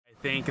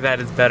think that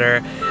is better.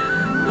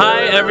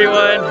 Hi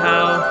everyone,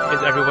 how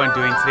is everyone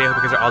doing today? I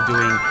hope you guys are all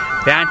doing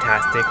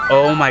fantastic.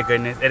 Oh my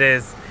goodness, it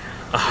is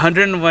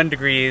 101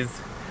 degrees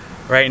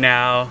right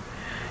now,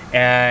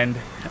 and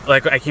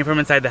like I came from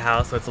inside the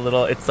house, so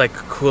it's like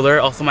cooler.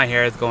 Also my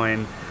hair is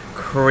going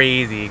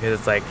crazy because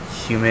it's like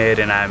humid,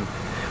 and I'm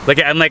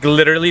like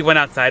literally went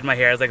outside, my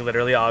hair is like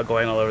literally all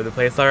going all over the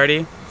place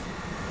already.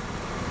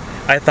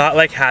 I thought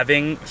like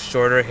having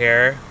shorter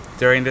hair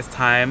during this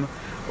time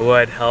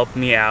would help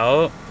me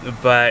out,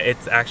 but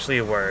it's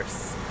actually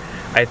worse.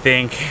 I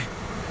think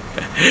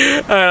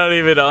I don't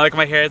even know, like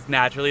my hair is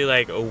naturally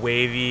like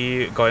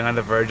wavy, going on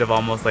the verge of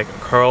almost like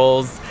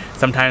curls.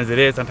 Sometimes it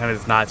is, sometimes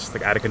it's not, it's just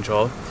like out of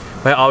control.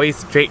 But I always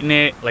straighten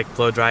it, like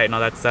blow dry it and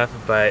all that stuff.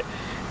 And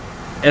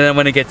then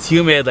when it gets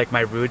humid, like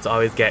my roots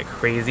always get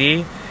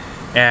crazy.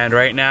 And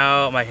right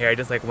now my hair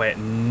just like went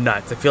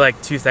nuts. I feel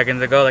like 2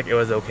 seconds ago like it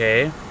was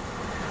okay.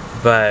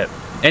 But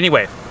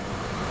anyway,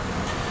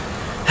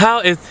 how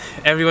is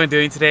everyone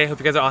doing today? Hope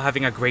you guys are all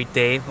having a great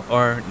day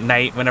or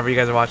night whenever you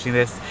guys are watching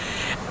this.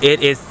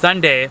 It is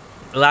Sunday.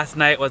 Last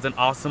night was an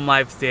awesome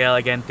live sale.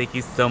 Again, thank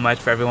you so much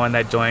for everyone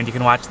that joined. You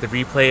can watch the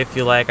replay if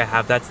you like. I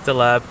have that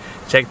still up.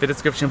 Check the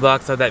description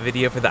box of that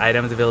video for the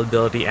items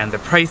availability and the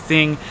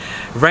pricing.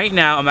 Right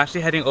now, I'm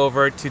actually heading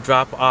over to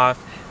drop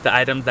off the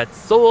items that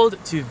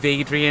sold to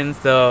itsHadrian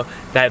so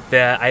that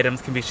the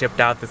items can be shipped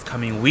out this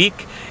coming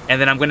week. And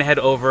then I'm gonna head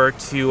over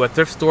to a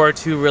thrift store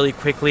too really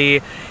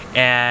quickly,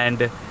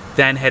 and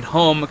then head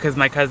home because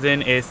my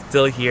cousin is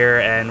still here,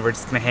 and we're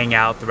just gonna hang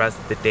out the rest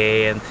of the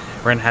day, and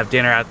we're gonna have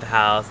dinner at the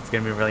house. It's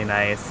gonna be really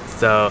nice.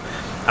 So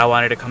I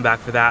wanted to come back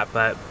for that,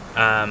 but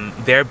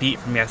they're beat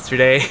from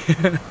yesterday.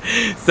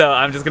 So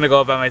I'm just gonna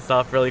go by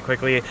myself really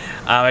quickly.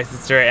 My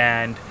sister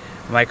and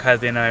my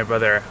cousin and my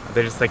brother,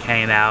 they're just like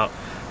hanging out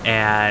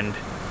and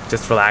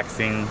just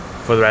relaxing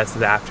for the rest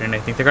of the afternoon. I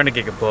think they're gonna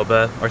get a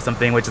boba or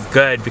something, which is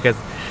good because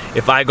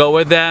if I go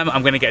with them,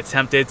 I'm gonna get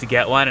tempted to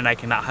get one, and I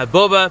cannot have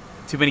boba,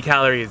 too many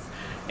calories.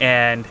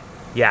 And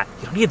yeah,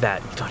 you don't need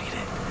that, you don't need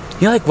it.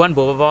 You know, like one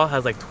boba ball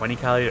has like 20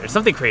 calories or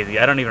something crazy.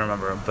 I don't even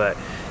remember, but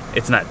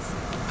it's nuts.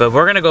 But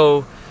we're gonna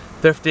go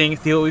thrifting,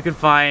 see what we can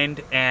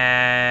find,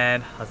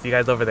 and I'll see you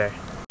guys over there.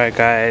 Alright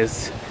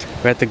guys,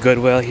 we're at the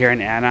Goodwill here in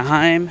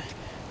Anaheim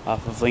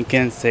off of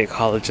Lincoln State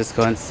College. Just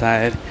go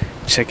inside,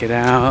 check it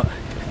out.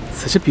 It's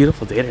such a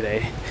beautiful day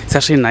today. It's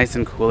actually nice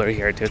and cooler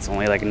here too. It's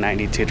only like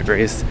 92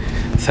 degrees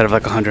instead of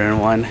like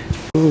 101.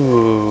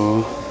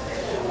 Ooh.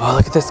 Oh,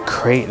 look at this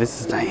crate.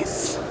 This is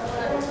nice.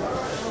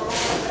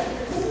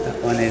 That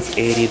one is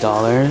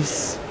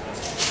 $80.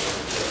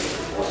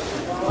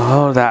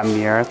 Oh, that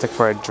mirror. It's like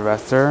for a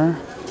dresser.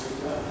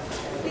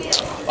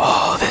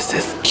 Oh, this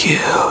is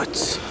cute.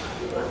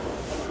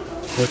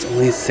 Oh, it's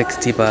only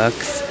 60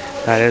 bucks.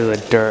 That is a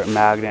dirt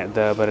magnet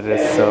though, but it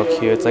is so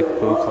cute. It's like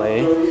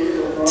boucle.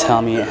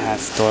 Tell me it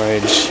has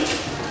storage.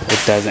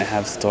 It doesn't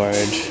have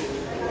storage.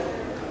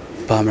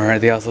 Bummer.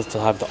 They also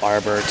still have the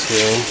arbor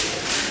too.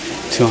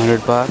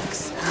 200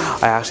 bucks.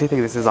 I actually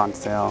think this is on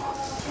sale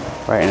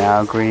right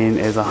now. Green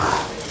is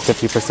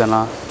 50%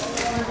 off.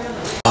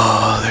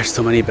 Oh, there's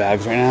so many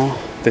bags right now.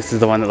 This is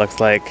the one that looks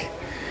like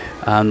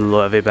the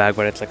Loewe bag,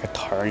 but it's like a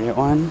Target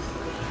one.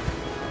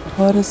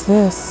 What is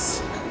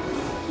this?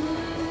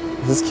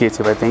 This is cute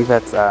too, but I think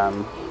that's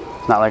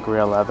not like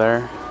real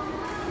leather.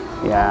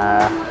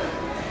 Yeah.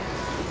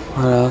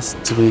 What else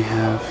do we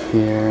have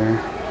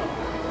here?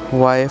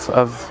 Wife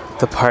of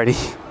the party.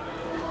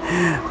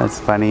 That's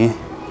funny.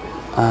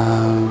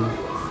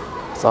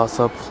 It's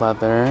also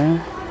pleather.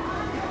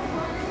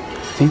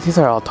 I think these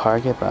are all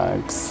Target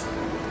bags.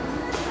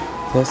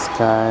 This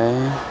guy,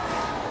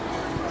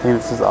 I think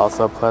this is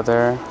also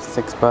pleather,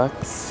 6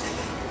 bucks.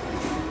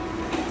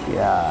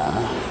 Yeah.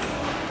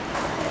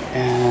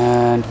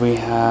 And we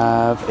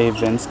have a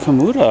Vince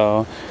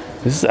Camuto.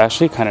 This is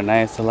actually kind of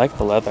nice. I like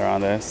the leather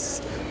on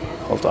this.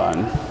 Hold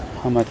on.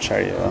 How much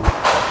are you?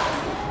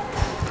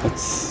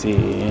 Let's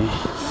see.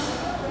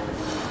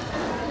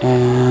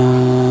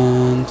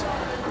 And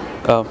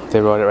oh,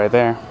 they wrote it right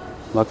there.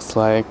 Looks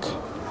like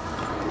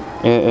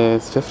it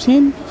is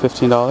 $15. I'm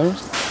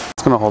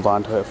just gonna hold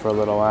on to it for a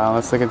little while.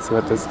 Let's look and see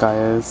what this guy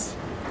is.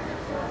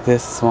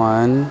 This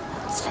one,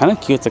 it's kind of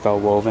cute. It's like a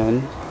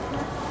woven.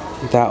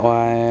 That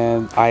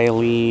one,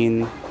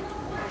 Eileen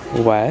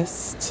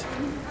West.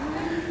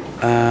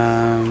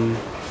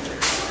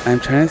 I'm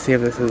trying to see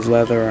if this is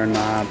leather or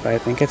not, but I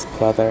think it's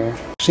pleather.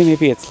 Actually,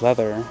 maybe it's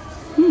leather.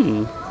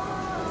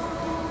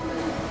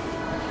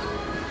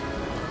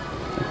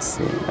 Let's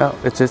see. Oh,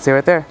 it should say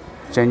right there.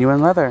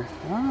 Genuine leather.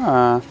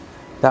 Ah.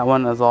 That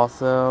one is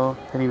also,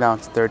 I think that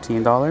one's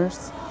 $13.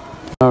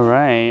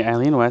 Alright,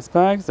 Eileen West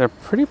bags are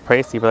pretty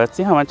pricey, but let's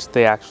see how much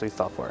they actually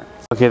sell for.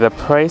 Okay, the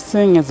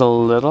pricing is a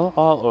little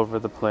all over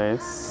the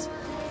place,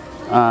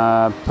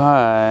 but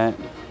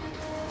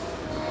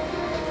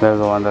there's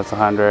the one that's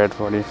 100,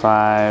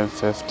 45,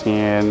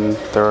 15,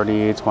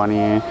 30,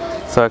 20.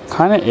 So it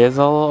kind of is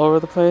all over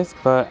the place,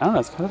 but I don't know,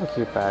 it's kind of a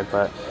cute bag,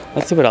 but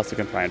Let's see what else we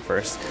can find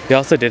first. We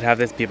also did have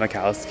this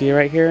Bimikowski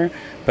right here,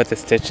 but the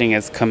stitching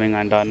is coming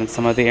undone in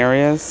some of the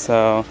areas,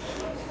 so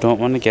don't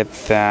want to get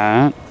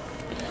that.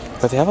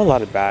 But they have a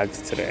lot of bags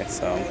today,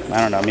 so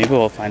I don't know. Maybe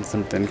we'll find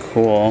something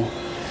cool.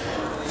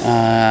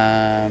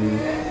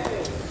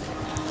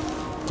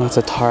 Lots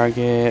of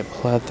Target,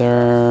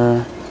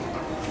 pleather,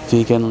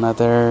 vegan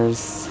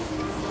leathers.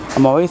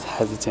 I'm always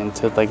hesitant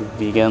to like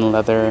vegan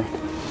leather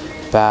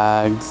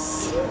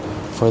bags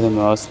for the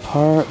most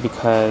part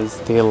because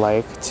they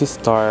like to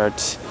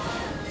start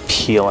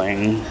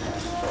peeling.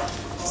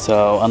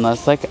 So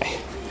unless like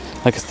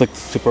it's like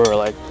super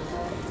like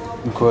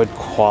good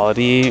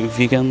quality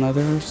vegan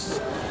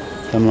leathers,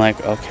 I'm like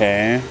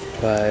okay.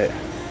 But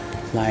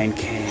Lion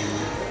King,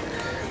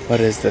 what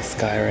is this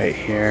guy right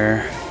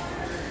here?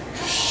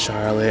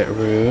 Charlotte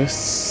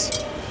Russe.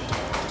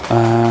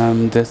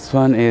 This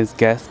one is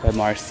Guess by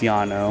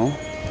Marciano.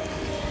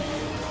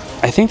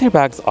 I think their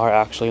bags are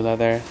actually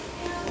leather.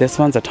 This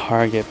one's a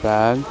Target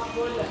bag,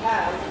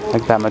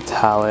 like that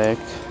metallic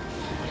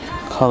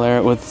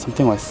color with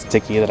something with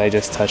sticky that I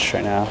just touched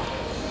right now.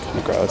 Kind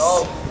of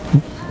gross.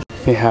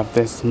 They have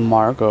this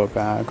Margot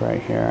bag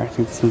right here. I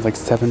think this one's like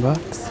 $7.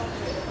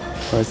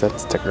 Where's that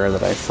sticker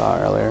that I saw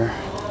earlier?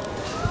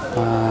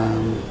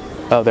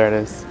 Oh, there it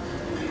is.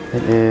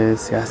 It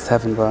is, yeah,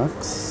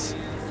 $7,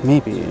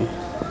 maybe.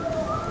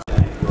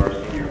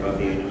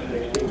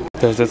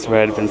 There's this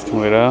red Vince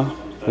Camuto,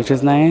 which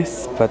is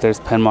nice, but there's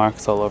pen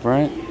marks all over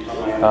it.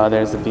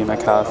 There's a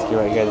Bimikowski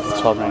right here. This is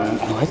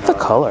 $12.99. I like the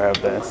color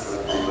of this.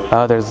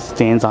 Oh, there's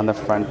stains on the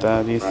front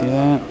though. Do you see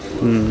that?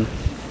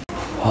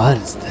 What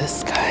is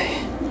this guy?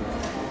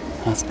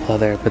 That's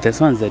pleather, but this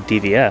one's a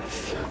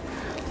DVF.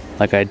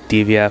 Like a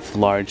DVF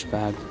large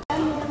bag.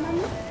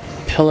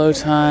 Pillow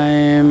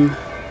time.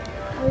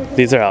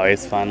 These are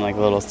always fun, like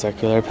little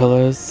circular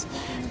pillows.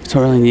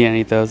 Don't really need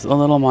any of those. A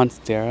little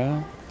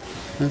Monstera.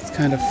 That's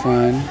kind of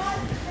fun.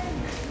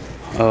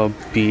 Oh,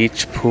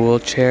 beach pool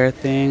chair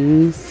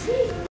things.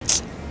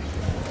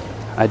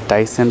 A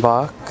Dyson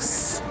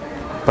box,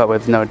 but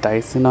with no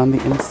Dyson on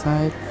the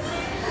inside.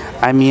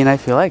 I mean, I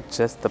feel like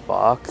just the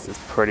box is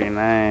pretty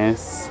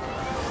nice.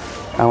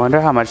 I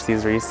wonder how much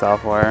these resell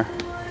for.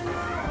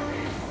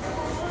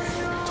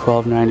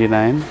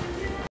 $12.99.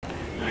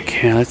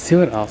 Okay, let's see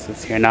what else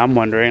is here. Now I'm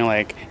wondering,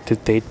 like,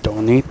 did they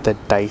donate the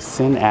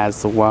Dyson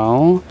as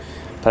well?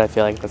 But I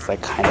feel like that's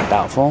like kind of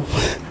doubtful.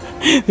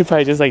 They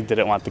probably just like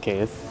didn't want the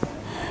case.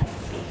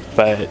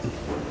 But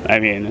I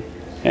mean,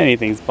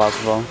 anything's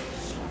possible.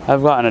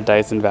 I've gotten a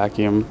Dyson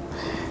vacuum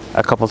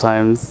a couple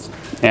times,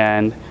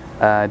 and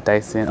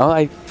Dyson.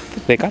 Oh,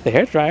 they got the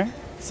hair dryer,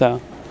 so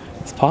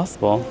it's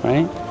possible,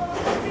 right?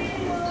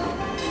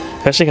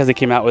 Especially because it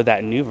came out with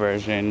that new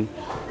version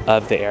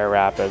of the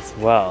Airwrap as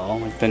well,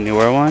 like the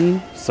newer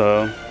one.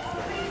 So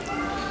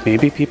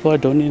maybe people are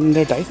donating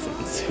their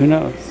Dysons. Who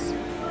knows?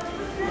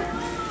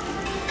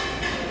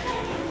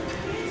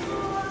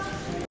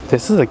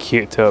 This is a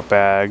cute tote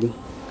bag.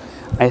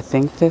 I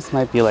think this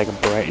might be like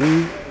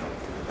Brighton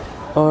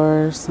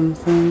or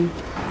something.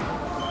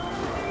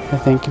 I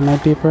think it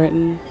might be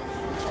Brighton.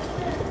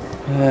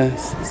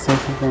 Say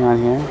something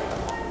on here.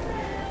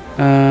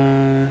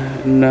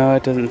 No,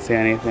 it doesn't say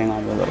anything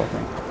on the little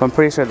thing. But I'm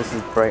pretty sure this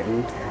is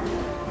Brighton.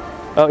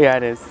 Oh yeah,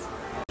 it is.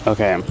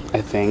 Okay,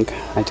 I think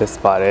I just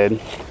spotted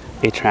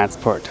a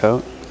transport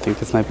tote. I think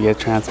this might be a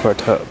transport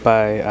tote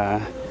by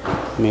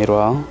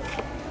Madewell.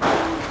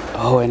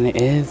 Oh, and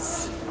it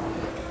is.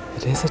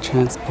 It is a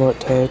transport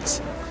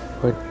tote.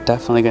 We're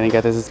definitely gonna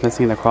get this. It's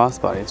missing the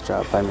crossbody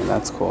strap. I mean,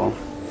 that's cool.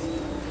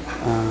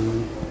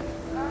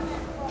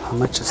 How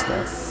much is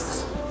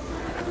this?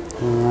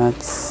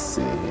 Let's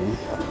see.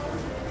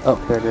 Oh,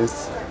 there it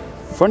is.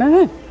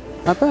 $4.99.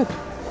 Not bad.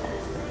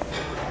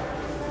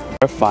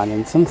 We're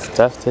finding some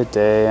stuff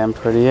today. I'm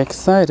pretty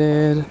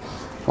excited.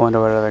 I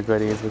wonder what other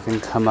goodies we can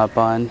come up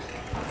on.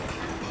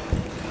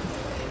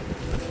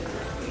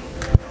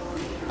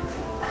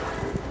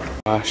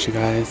 Gosh, you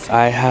guys,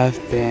 I have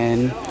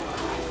been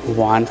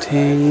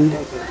wanting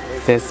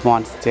this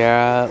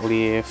Monstera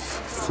leaf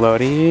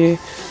floaty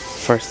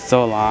for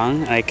so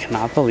long, and I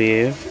cannot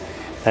believe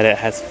that it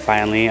has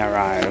finally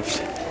arrived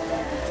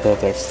to the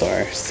thrift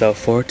store. So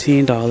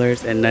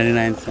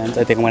 $14.99.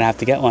 I think I'm gonna have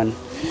to get one,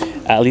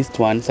 at least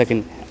one, so I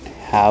can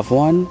have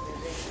one,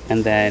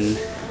 and then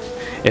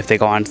if they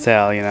go on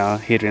sale, you know,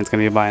 Hadrian's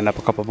gonna be buying up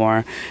a couple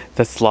more.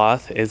 The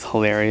sloth is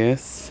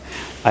hilarious.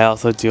 I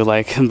also do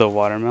like the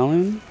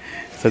watermelon.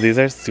 So these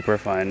are super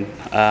fun.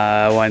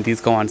 When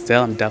these go on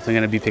sale, I'm definitely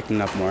gonna be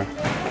picking up more.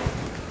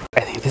 I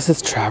think this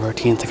is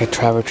travertine. It's like a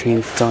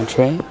travertine stone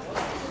tray.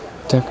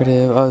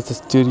 Decorative. Oh, it's a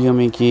Studio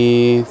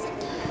Mickey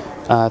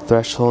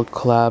Threshold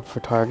collab for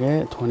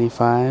Target.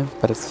 $25,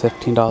 but it's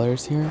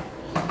 $15 here.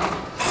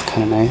 It's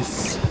kind of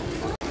nice.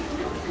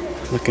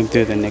 Looking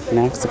through the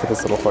knickknacks. Look at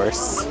this little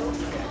horse.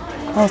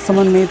 Oh,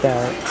 someone made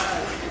that.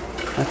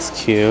 That's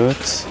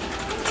cute.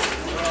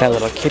 That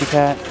little kitty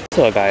cat. This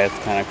little guy is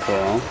kind of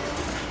cool.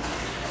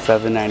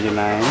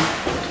 $7.99.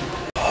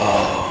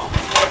 Oh,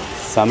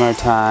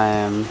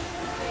 summertime.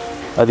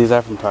 Oh, these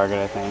are from Target,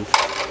 I think.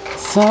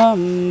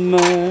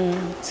 Summertime.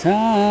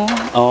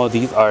 Oh,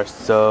 these are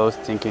so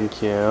stinking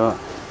cute.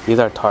 These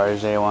are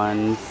Target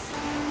ones.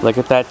 Look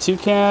at that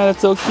toucan.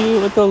 It's so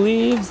cute with the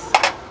leaves.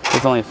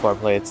 There's only 4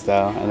 plates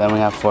though, and then we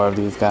have 4 of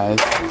these guys.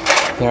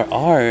 There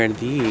are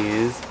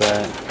these,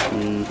 but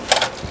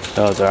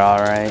those are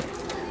alright.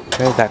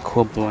 There's that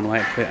cool blue and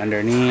white plate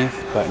underneath,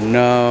 but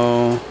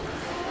no.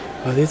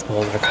 Oh, these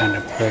bowls are kind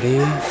of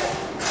pretty.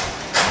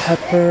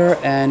 Pepper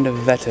and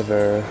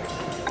vetiver.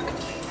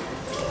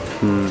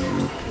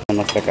 It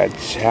looks like a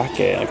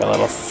jacket, like a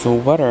little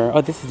sweater.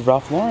 Oh, this is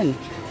Ralph Lauren.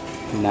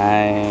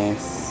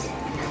 Nice.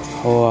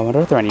 Oh, I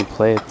wonder if there are any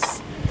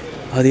plates.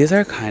 Oh, these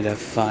are kind of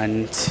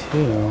fun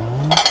too.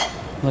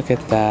 Look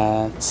at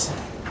that.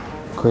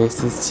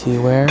 Grace's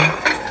teaware.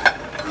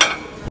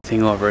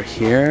 Anything over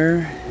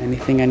here?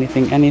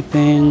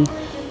 Anything?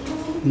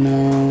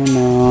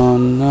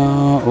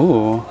 No.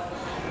 Ooh,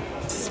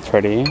 this is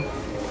pretty.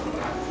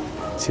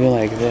 Two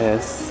like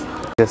this.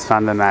 Just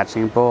found the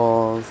matching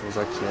bowls. Those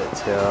are cute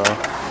too.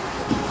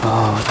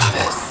 Oh, look at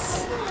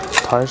this.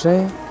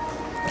 Target.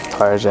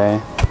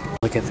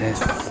 Look at this.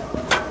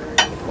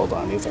 Hold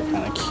on, these are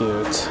kind of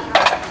cute.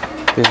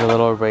 These are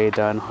little Ray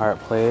Dunn heart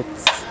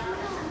plates.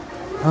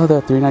 Oh,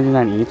 they're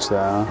 $3.99 each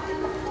though.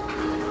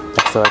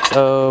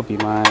 XOXO, be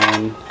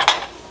mine.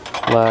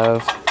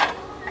 Love.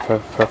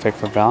 Perfect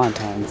for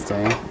Valentine's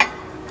Day.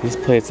 These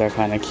plates are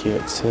kind of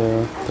cute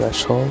too.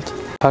 Threshold.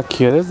 How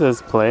cute is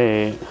this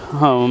plate?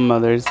 Oh,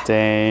 Mother's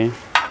Day.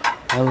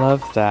 I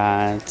love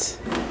that.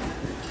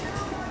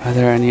 Are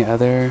there any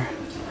other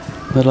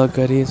little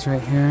goodies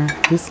right here?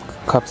 These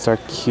cups are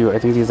cute. I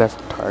think these are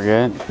from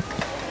Target.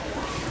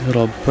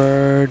 Little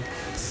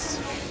birds.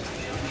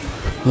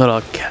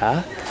 Little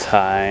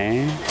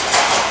cacti.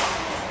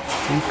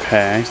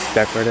 Okay, it's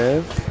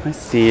decorative. I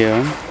see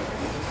you.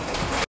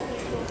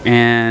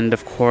 And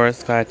of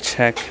course, gotta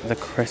check the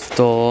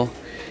crystal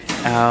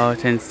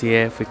out and see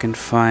if we can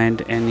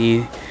find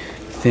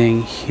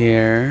anything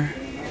here.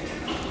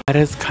 That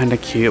is kind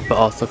of cute, but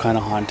also kind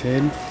of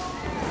haunted.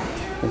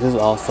 This is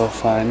also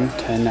fun.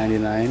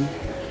 $10.99.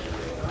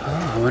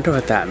 Oh, I wonder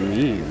what that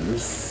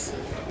means.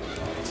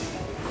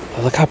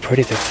 Oh, look how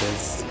pretty this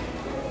is.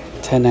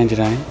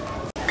 $10.99.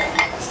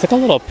 It's like a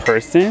little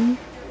person.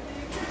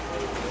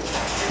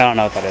 I don't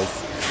know what that is.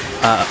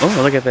 Oh,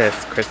 look at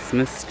this.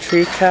 Christmas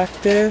tree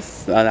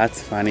cactus. Oh,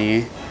 that's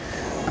funny.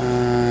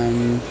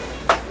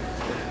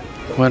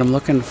 What I'm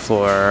looking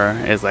for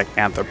is like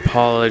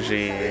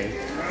anthropology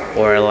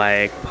or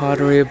like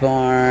Pottery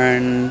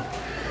Barn,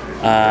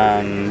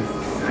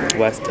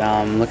 West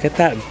Elm. Look at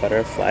that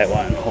butterfly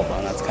one. Hold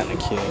on, that's kind of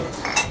cute.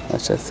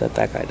 Let's just set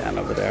that guy down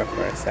over there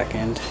for a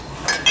second.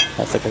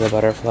 Let's look at the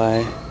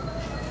butterfly.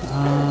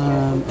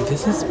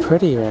 This is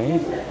pretty, right?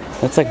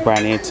 That's like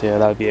brand new too.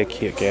 That would be a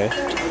cute gift.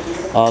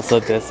 Also,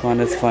 this one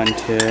is fun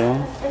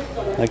too.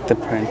 Like the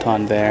print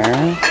on there.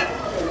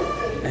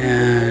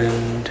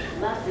 And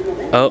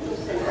oh,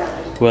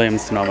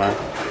 Williams Sonoma.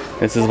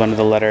 This is one of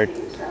the letter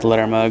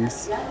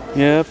mugs.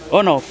 Yep.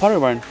 Oh no, Pottery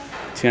Barn.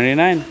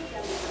 $2.99.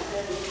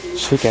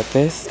 Should we get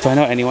this? Do I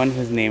know anyone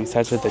whose name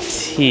starts with a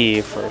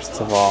T, first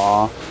of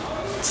all?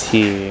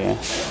 T.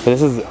 But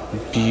this is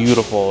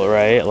beautiful,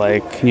 right?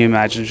 Like, can you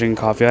imagine drinking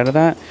coffee out of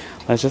that?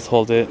 Let's just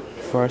hold it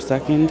for a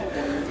second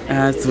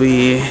as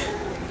we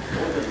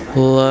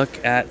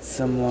look at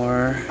some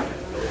more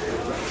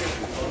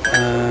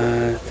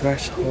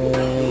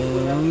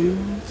threshold.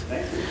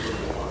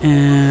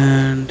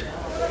 And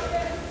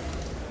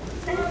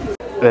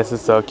this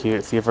is so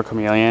cute. See for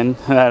chameleon.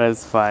 That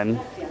is fun.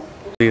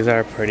 These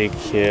are pretty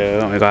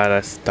cute. We got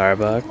a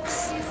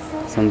Starbucks.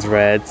 This one's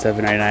red,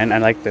 $7.99. I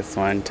like this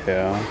one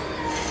too,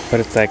 but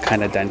it's like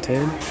kind of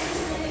dented.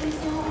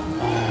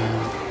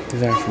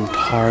 These are from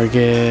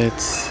Target.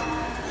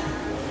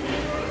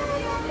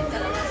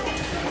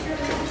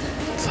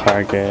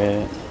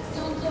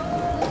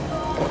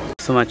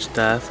 So much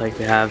stuff. Like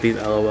they have these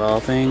LOL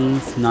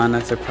things,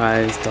 Nana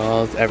surprise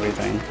dolls,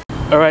 everything.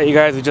 All right, you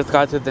guys, we just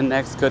got to the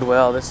next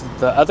Goodwill. This is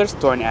the other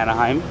store in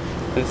Anaheim.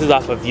 This is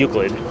off of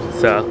Euclid.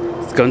 So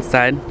let's go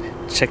inside,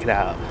 check it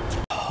out.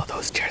 Oh,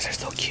 those chairs are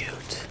so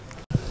cute.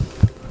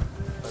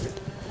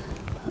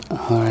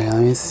 Alright,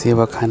 let me see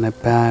what kind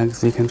of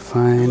bags we can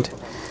find.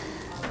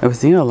 I was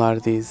seeing a lot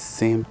of these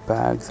same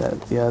bags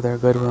at the other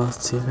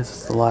Goodwills too, because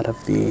there's a lot of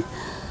the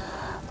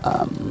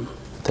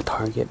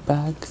Target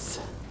bags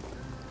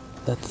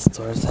that the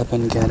stores have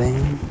been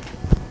getting.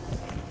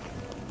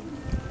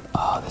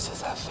 Oh, this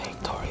is a fake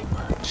Tory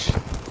Burch.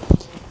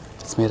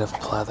 It's made of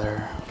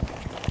pleather.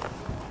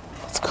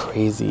 It's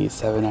crazy,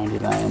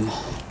 $7.99.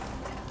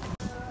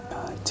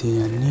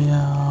 Dia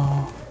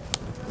Neo.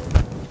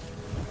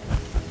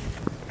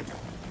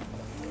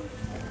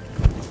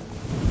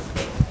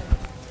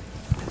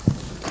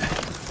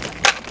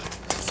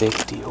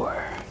 Fake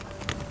Dior.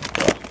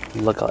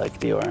 Look like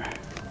Dior.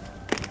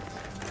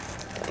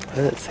 What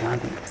does it say on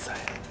the inside?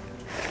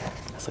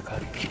 It's like a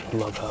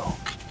logo.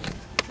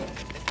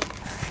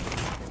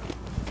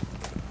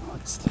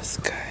 What's this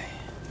guy?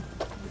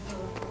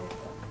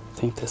 I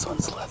think this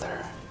one's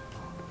leather.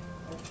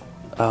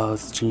 Oh,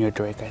 it's Junior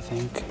Drake, I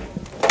think.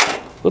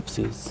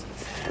 Whoopsies.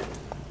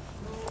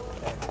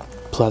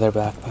 Pleather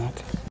backpack.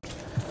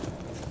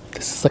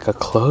 This is like a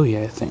Chloe,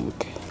 I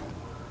think.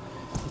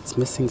 It's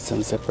missing some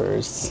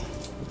zippers.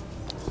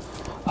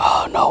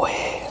 Oh, no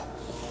way.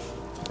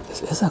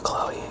 This is a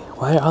Chloe.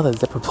 Why are all the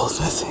zipper pulls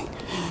missing?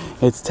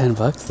 It's 10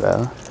 bucks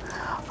though.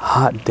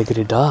 Hot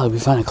diggity dog, we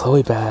found a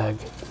Chloe bag.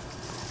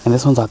 And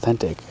this one's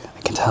authentic.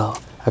 I can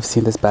tell. I've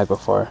seen this bag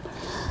before.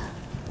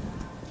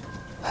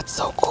 That's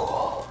so cool.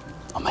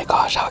 Oh my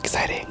gosh, how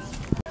exciting.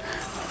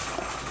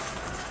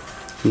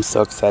 I'm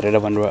so excited. I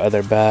wonder what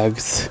other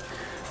bags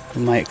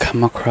we might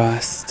come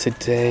across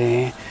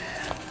today.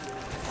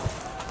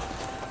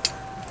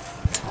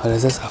 What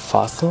is this, a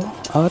fossil?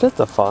 Oh, it is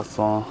a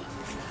fossil.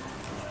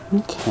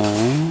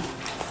 Okay.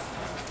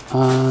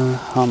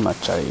 How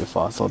much are you,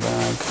 fossil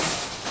bag?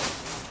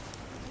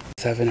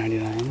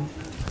 $7.99.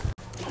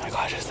 Oh my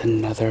gosh, there's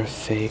another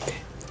fake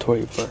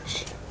Tory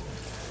Burch.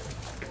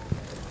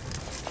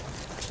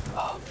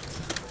 Oh,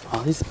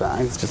 all these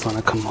bags just want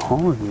to come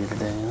home with me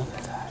today. Look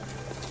at that.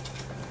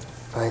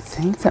 But I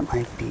think that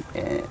might be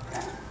it.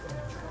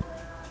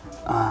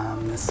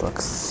 This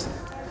looks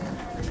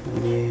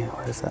maybe,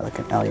 what is that, like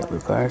an Elliott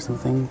Luca or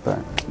something? But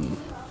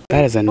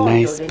that is a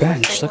nice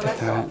bench. Look at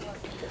that.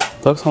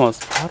 Looks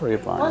almost pottery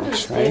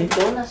varnish, right?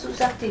 Look at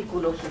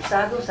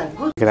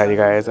that, you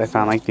guys. I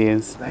found like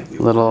these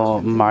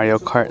little Mario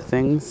Kart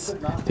things.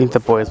 I think the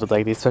boys would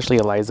like these, especially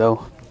Eliza.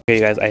 Okay, you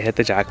guys, I hit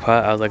the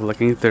jackpot. I was like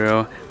looking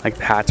through like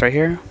the hats right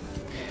here.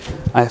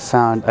 I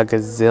found a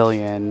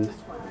gazillion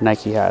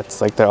Nike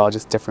hats. Like they're all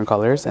just different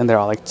colors and they're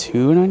all like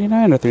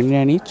 $2.99 or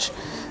 $3.99 each.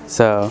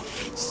 So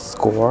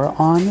score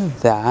on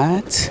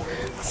that.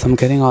 So I'm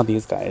getting all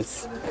these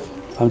guys.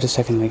 I'm just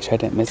checking to make sure I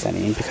didn't miss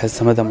any because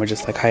some of them were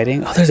just like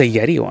hiding. Oh, there's a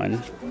Yeti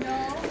one.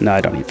 No, I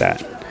don't need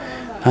that.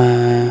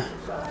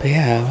 But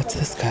yeah, what's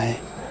this guy?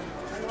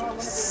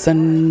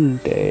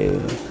 Sunday.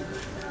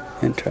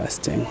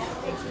 Interesting.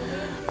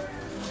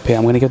 But yeah,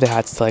 I'm gonna give the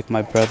hats to like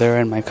my brother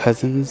and my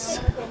cousins.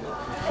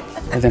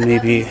 And then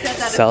maybe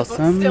sell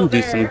some,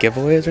 do some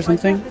giveaways or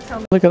something.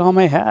 Look at all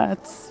my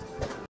hats.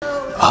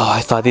 Oh,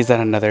 I saw these at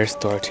another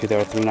store too. They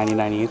were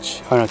 $3.99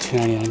 each. Oh no,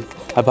 $2.99.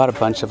 I bought a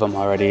bunch of them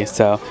already,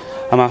 so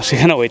I'm actually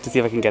gonna wait to see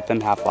if I can get them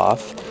half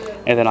off.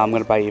 And then I'm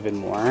gonna buy even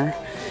more.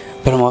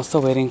 But I'm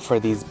also waiting for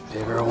these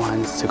bigger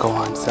ones to go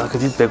on sale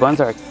because these big ones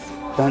are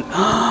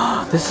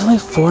expensive. This is only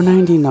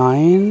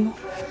 $4.99?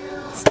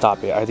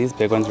 Stop it. Are these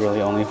big ones really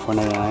only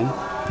 $4.99?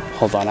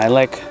 Hold on, I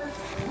like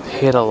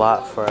paid a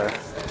lot for.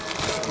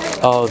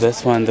 Oh,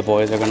 this one, the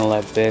boys are gonna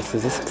love this.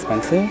 Is this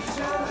expensive?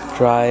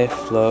 Dry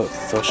Float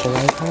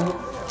Socializer.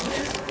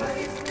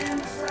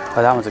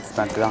 Oh, that one's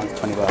expensive. That one's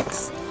 20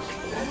 bucks.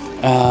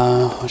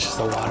 Which is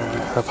the water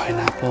or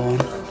pineapple one?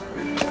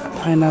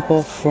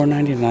 Pineapple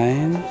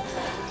 $4.99.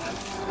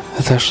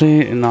 That's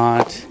actually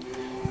not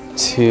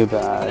too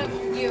bad.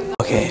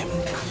 Okay,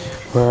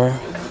 we're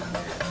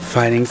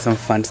finding some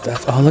fun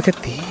stuff. Oh, look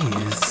at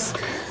these.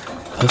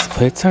 Those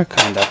plates are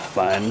kind of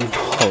fun.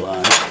 Hold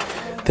on.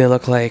 They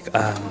look like,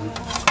 I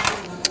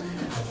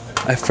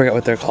forget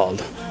what they're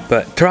called,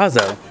 but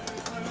terrazzo.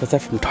 Those are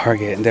from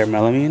Target and they're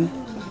melamine.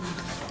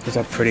 Those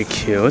are pretty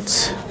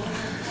cute.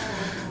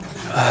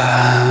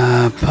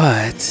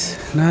 But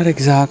not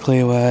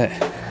exactly what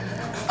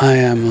I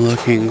am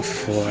looking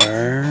for.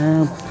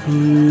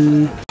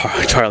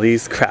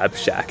 Charlie's Crab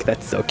Shack,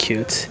 that's so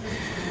cute.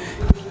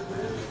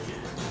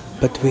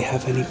 But do we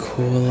have any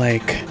cool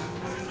like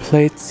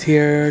plates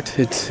here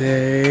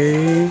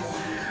today?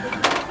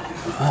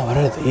 Oh, what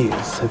are these?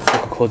 It's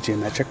like a cool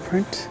geometric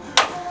print.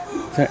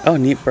 Oh,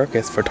 neat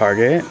Burkus for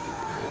Target.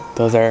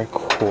 Those are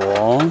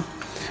cool.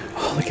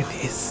 Oh, look at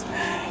these.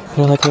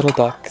 They're like little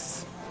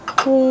ducks.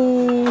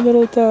 Oh,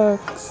 little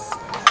ducks.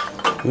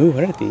 Ooh,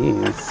 what are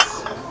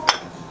these?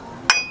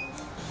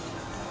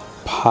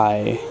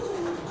 Pie.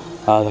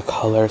 Oh, the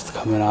colors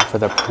coming off, or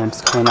the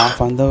prints coming off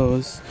on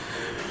those.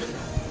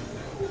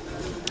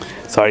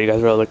 Sorry, you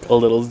guys were like a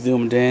little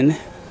zoomed in.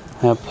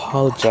 I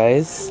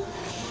apologize.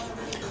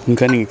 I'm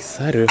getting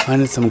excited. We're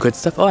finding some good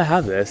stuff. Oh, I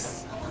have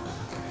this.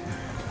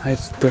 I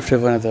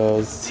thrifted one of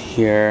those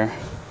here.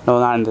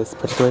 No, not in this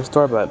particular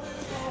store, but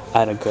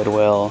at a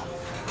Goodwill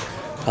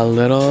a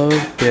little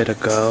bit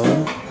ago.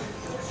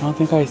 I don't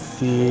think I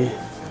see.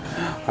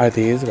 Are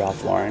these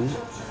Ralph Lauren?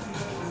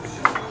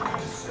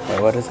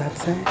 Wait, what does that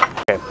say?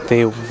 Okay,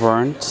 they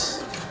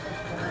weren't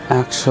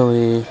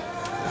actually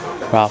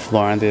Ralph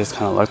Lauren. They just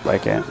kind of looked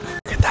like it.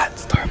 Look at that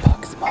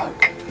Starbucks mug.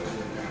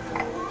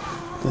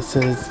 This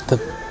is the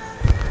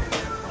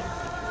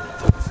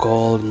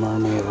gold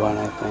mermaid one,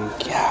 I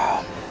think.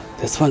 Yeah,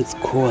 this one's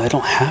cool. I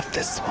don't have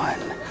this one.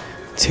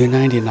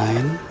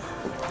 $2.99.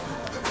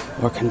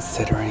 We're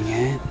considering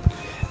it.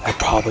 I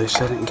probably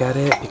shouldn't get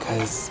it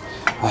because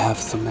I have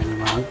so many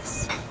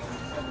mugs,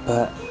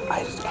 but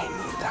I need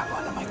that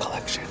one in my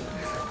collection.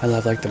 I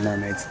love like the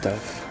mermaid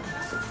stuff,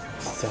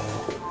 so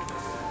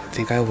I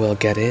think I will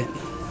get it.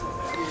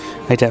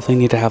 I definitely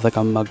need to have like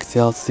a mug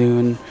sale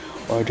soon,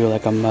 or do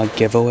like a mug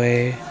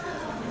giveaway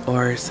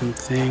or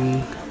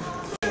something.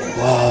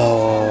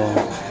 Whoa,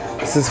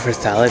 This is for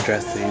salad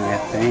dressing, I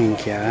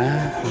think,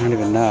 yeah? I don't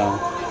even know.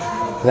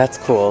 But that's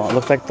cool. It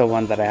looks like the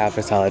one that I have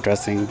for salad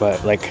dressing,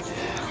 but like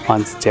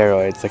on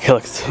steroids. Like it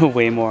looks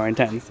way more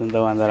intense than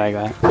the one that I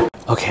got.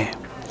 Okay,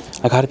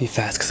 I gotta be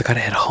fast because I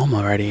gotta head home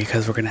already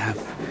because we're gonna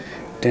have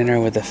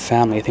dinner with the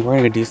family. I think we're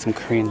gonna do some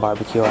Korean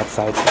barbecue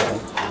outside today.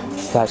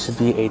 So that should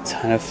be a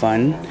ton of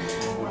fun.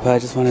 But I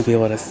just want to be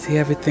able to see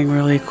everything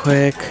really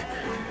quick.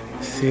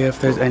 See if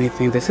there's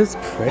anything. This is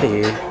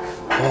pretty.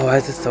 Oh, why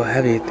is it so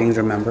heavy? Things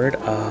remembered.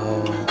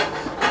 Oh,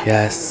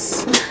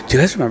 yes. Do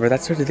you guys remember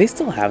that store? Do they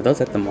still have those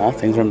at the mall?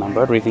 Things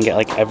remembered, where you can get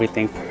like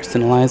everything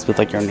personalized with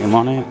like your name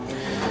on it.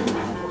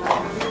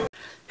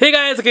 Hey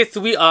guys, okay,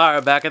 so we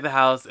are back at the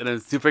house and I'm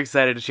super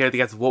excited to share with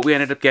you guys what we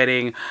ended up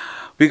getting.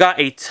 We got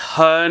a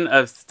ton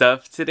of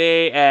stuff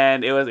today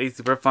and it was a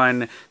super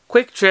fun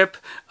quick trip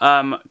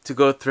to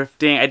go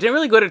thrifting. I didn't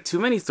really go to too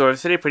many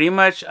stores today, pretty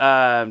much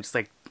just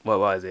like, what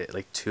was it,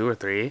 like 2 or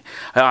 3?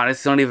 I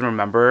honestly don't even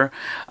remember.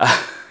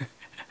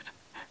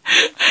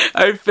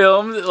 I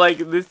filmed like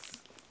this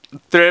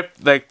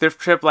thrift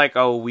trip like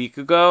a week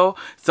ago.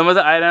 Some of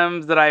the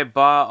items that I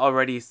bought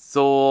already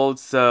sold,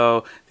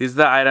 so these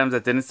are the items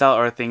that didn't sell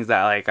or things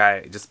that like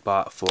I just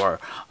bought for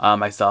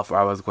myself or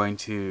I was going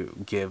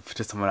to give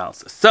to someone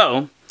else.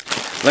 So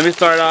let me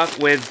start off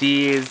with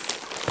these.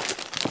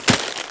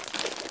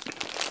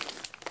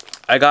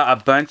 I got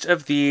a bunch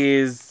of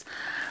these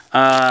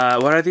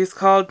what are these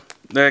called?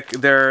 They're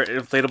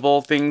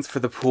inflatable things for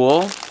the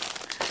pool.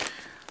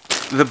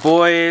 The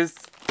boys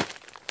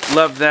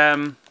love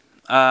them.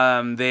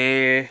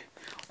 They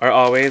are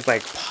always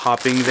like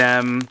popping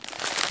them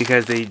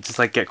because they just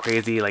like get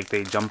crazy, like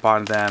they jump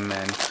on them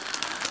and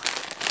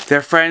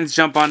their friends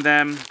jump on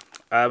them.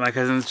 My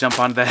cousins jump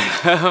on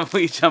them.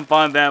 We jump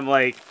on them,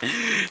 like,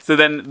 so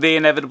then they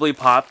inevitably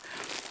pop.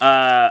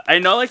 I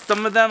know like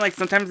some of them, like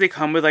sometimes they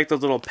come with like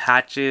those little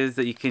patches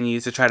that you can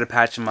use to try to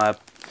patch them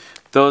up.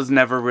 Those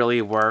never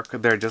really work.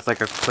 They're just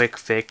like a quick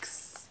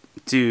fix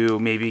to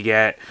maybe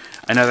get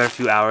another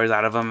few hours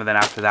out of them, and then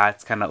after that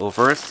it's kind of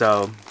over.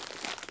 So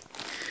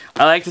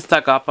I like to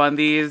stock up on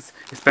these,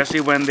 especially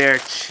when they're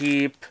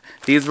cheap.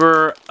 These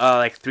were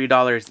like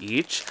 $3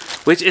 each,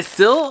 which is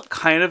still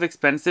kind of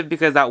expensive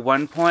because at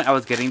one point I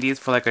was getting these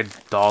for like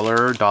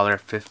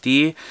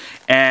 $1.50,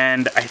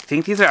 and I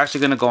think these are actually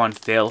going to go on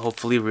sale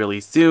hopefully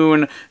really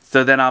soon.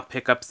 So then I'll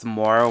pick up some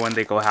more when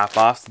they go half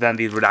off. So then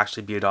these would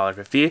actually be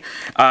 $1.50.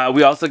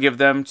 We also give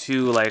them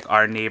to like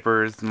our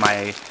neighbors,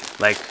 my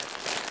like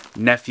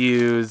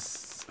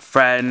nephews,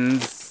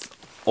 friends,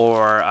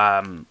 or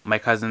my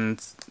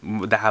cousins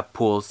that have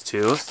pools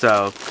too.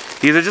 So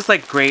these are just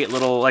like great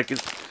little, like,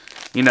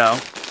 you know.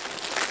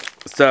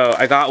 So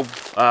I got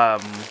a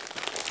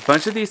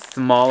bunch of these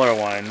smaller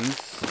ones.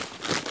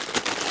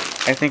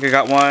 I think I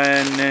got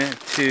 1,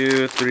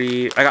 2,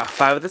 3. I got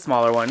 5 of the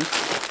smaller ones,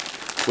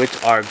 which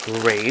are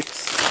great.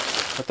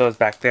 Put those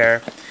back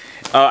there.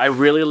 I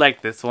really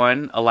like this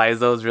one.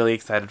 Eliza was really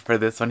excited for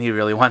this one. He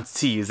really wants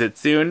to use it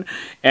soon.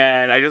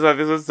 And I just thought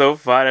this was so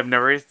fun. I've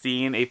never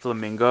seen a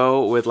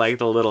flamingo with like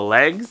the little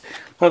legs.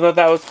 So I thought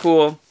that was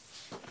cool.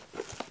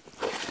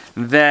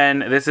 Then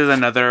this is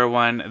another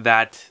one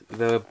that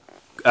that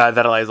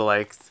Eliza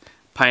likes.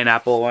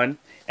 Pineapple one.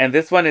 And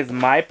this one is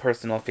my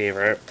personal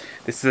favorite.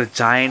 This is a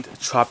giant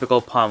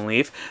tropical palm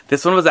leaf.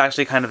 This one was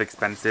actually kind of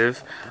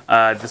expensive.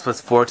 This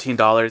was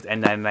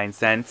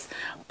 $14.99.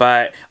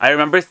 But I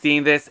remember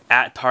seeing this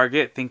at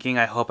Target thinking,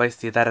 I hope I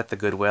see that at the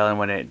Goodwill. And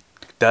when it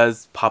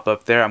does pop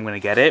up there, I'm going to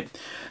get it.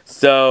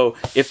 So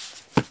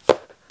if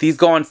these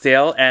go on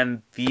sale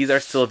and these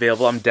are still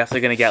available, I'm definitely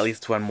going to get at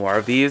least 1 more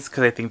of these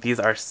because I think these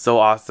are so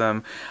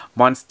awesome.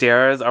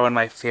 Monsteras are one of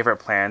my favorite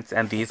plants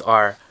and these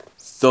are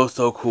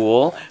so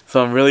cool.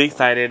 So I'm really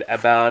excited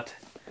about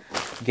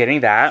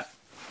getting that.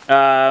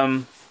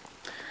 Then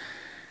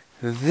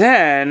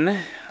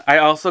I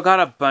also got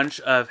a bunch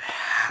of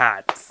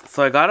hats.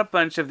 So I got a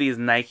bunch of these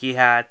Nike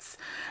hats.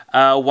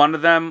 One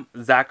of them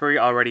Zachary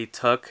already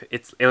took.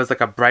 It was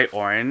like a bright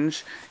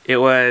orange. It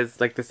was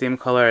like the same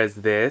color as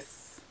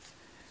this,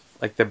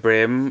 like the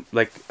brim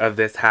like of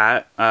this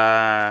hat.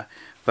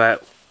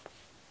 But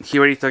he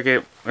already took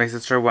it. My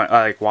sister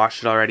like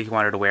washed it already. He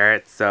wanted to wear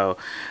it, so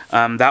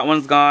that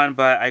one's gone.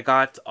 But I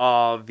got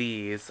all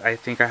these. I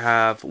think I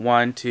have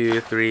 1,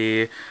 2,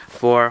 3,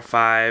 4,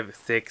 5,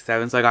 6,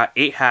 7. So I got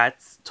 8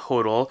 hats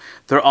total.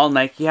 They're all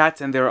Nike hats,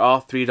 and they're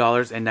all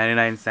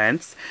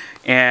 $3.99.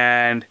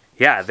 And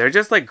yeah, they're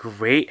just like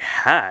great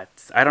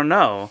hats. I don't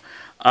know.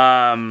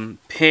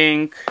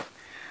 Pink.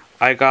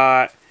 I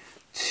got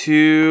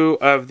 2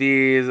 of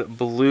these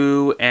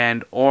blue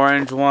and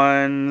orange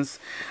ones.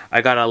 I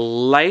got a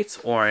light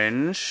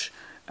orange,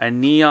 a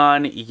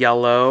neon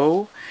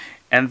yellow,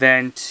 and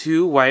then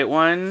 2 white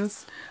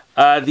ones.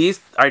 These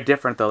are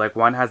different though. Like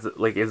one has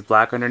like is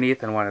black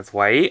underneath and one is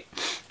white.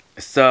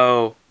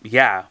 So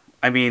yeah,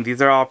 I mean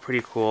these are all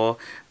pretty cool.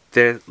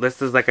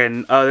 This is like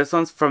this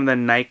one's from the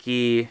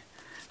Nike.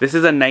 This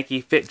is a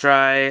Nike Fit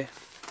Dry.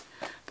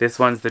 This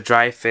one's the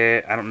Dry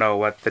Fit. I don't know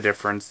what the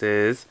difference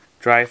is.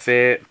 Dry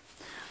Fit.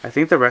 I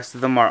think the rest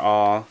of them are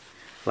all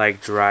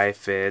like dry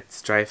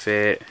fits, dry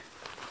fit,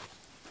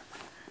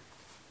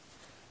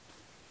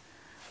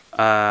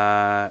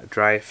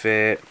 dry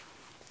fit,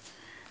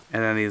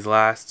 and then these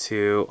last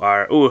two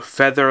are, ooh,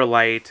 feather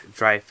light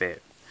dry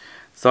fit.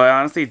 So I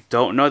honestly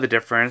don't know the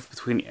difference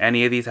between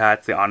any of these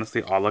hats. They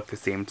honestly all look the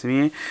same to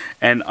me.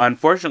 And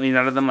unfortunately,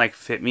 none of them like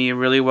fit me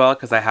really well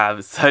because I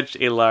have such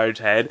a large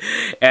head.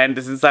 And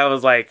since I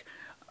was like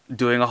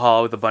doing a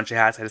haul with a bunch of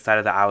hats, I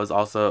decided that I was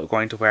also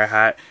going to wear a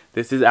hat.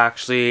 This is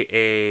actually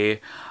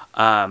a,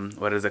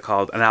 what is it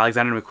called? An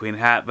Alexander McQueen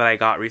hat that I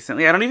got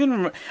recently. I don't even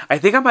remember. I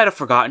think I might have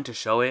forgotten to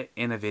show it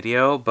in a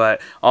video. But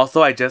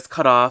also I just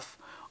cut off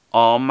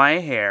all my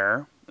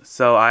hair.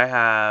 So I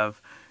have...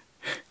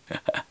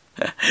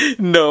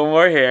 no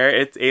more hair.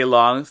 It's a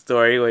long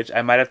story, which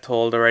I might have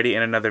told already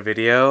in another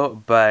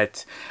video,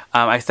 but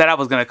I said I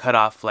was gonna cut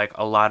off like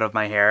a lot of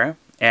my hair,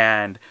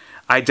 and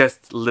I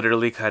just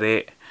literally cut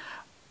it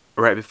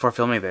right before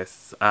filming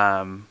this.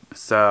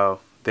 So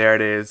there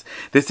it is.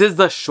 This is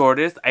the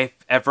shortest I've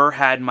ever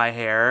had my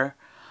hair,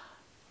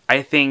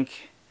 I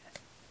think,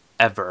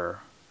 ever.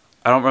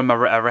 I don't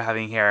remember ever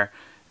having hair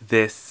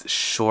this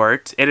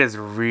short. It is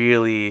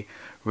really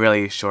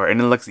short,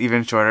 and it looks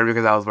even shorter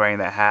because I was wearing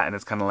that hat and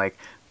it's kind of like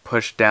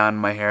pushed down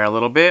my hair a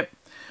little bit.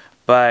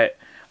 But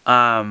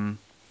long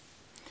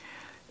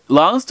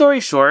story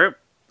short,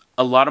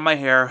 a lot of my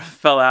hair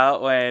fell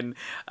out when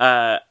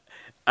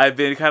I've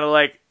been kind of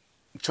like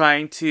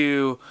trying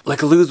to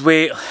like lose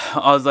weight.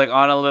 I was like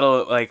on a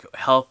little like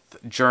health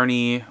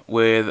journey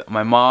with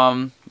my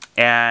mom,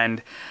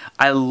 and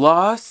I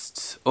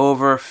lost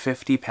over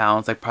 50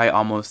 pounds, like probably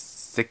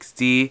almost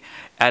 60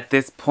 at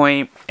this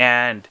point,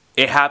 and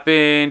it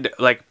happened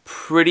like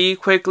pretty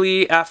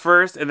quickly at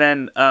first, and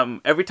then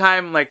every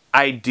time like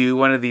I do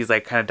one of these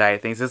like kind of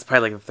diet things, this is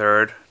probably like the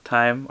third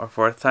time or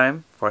fourth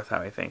time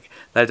I think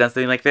that I've done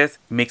something like this,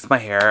 makes my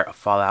hair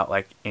fall out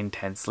like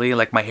intensely.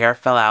 Like my hair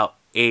fell out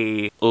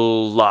a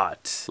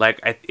lot. Like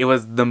it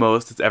was the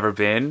most it's ever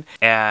been,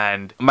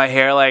 and my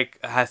hair like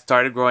has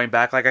started growing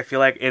back. Like I feel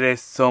like it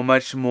is so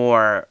much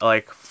more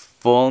like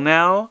full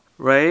now,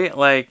 right?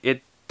 Like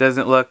it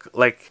doesn't look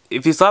like,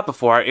 if you saw it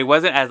before, it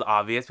wasn't as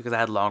obvious because I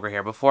had longer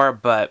hair before.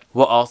 But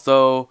what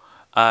also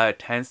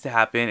tends to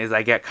happen is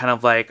I get kind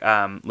of like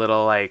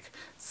little like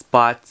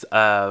spots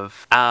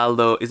of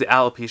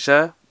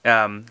alopecia.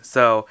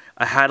 So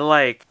I had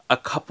like a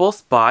couple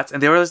spots,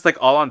 and they were just like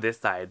all on this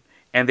side,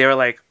 and they were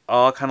like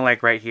all kind of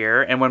like right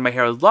here. And when my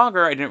hair was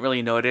longer, I didn't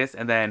really notice,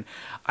 and then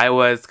I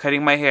was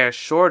cutting my hair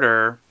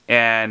shorter,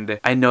 and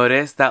I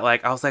noticed that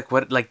like, I was like,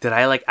 what, like did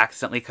I like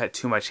accidentally cut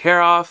too much hair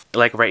off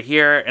like right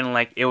here? And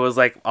like it was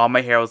like all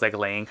my hair was like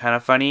laying kind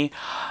of funny,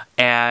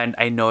 and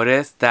I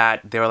noticed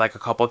that there were like a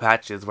couple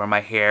patches where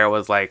my hair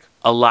was like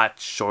a lot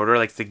shorter,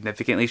 like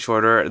significantly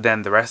shorter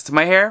than the rest of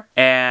my hair.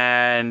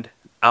 And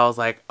I was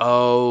like,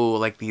 oh,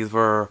 like these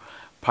were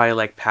probably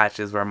like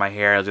patches where my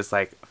hair just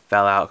like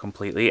fell out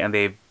completely, and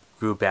they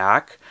grew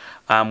back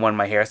when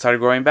my hair started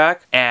growing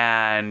back.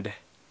 And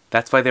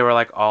that's why they were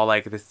like all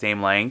like the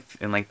same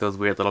length in like those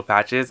weird little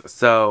patches.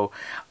 So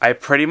I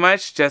pretty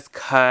much just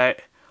cut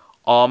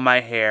all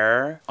my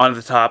hair on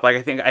the top. Like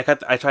I think I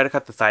try to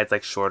cut the sides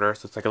like shorter,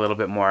 so it's like a little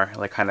bit more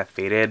like kind of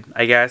faded,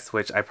 I guess,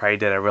 which I probably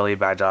did a really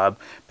bad job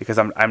because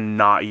I'm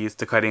not used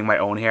to cutting my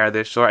own hair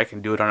this short. I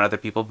can do it on other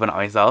people, but not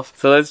myself.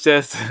 So let's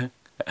just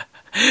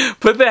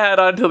put the hat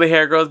on until the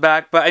hair grows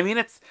back. But I mean,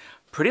 it's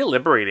pretty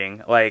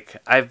liberating. Like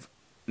I've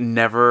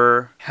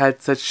never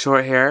had such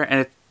short hair, and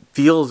it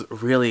feels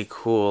really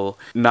cool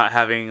not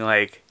having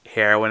like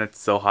hair when it's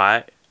so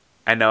hot.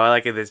 I know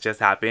like this just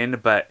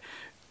happened, but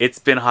it's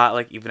been hot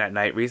like even at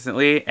night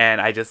recently,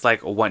 and I just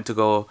like went to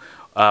go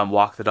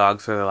walk the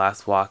dogs for the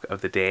last walk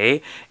of the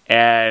day,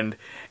 and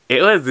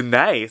it was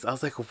nice. I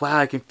was like, wow,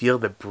 I can feel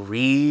the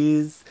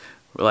breeze.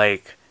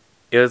 Like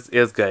it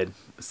was good.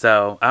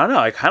 So I don't know,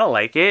 I kind of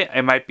like it.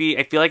 I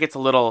feel like it's a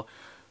little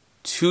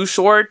too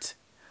short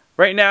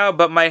right now,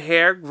 but my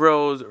hair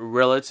grows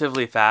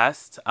relatively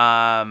fast.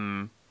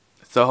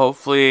 So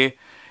hopefully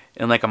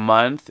in like a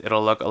month,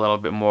 it'll look a little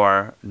bit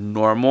more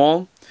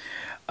normal.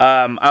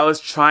 I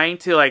was trying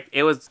to like,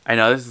 I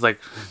know this is like,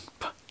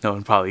 no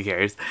one probably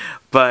cares,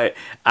 but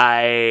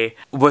I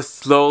was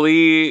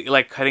slowly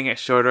like cutting it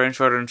shorter and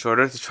shorter and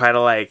shorter to try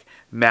to like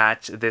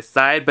match this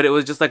side, but it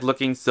was just like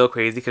looking so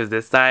crazy because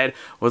this side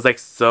was like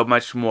so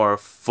much more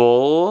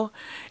full.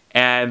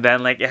 And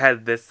then like it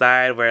had this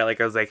side where like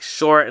it was like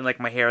short, and like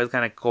my hair was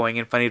kind of going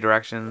in funny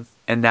directions.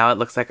 And now it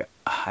looks like,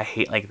 I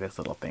hate like this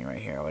little thing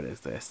right here. What is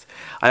this?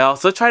 I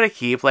also try to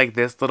keep like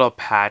this little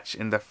patch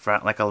in the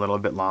front like a little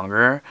bit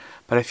longer,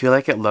 but I feel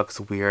like it looks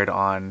weird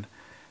on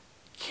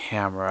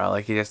camera.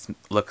 Like it just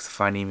looks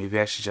funny. Maybe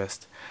I should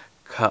just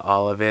cut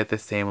all of it the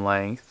same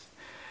length.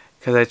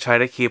 Because I try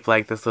to keep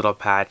like this little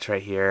patch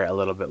right here a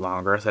little bit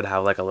longer, so I'd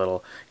have like a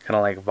little kind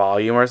of like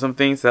volume or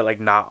something, so that like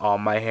not all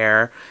my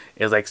hair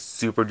is like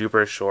super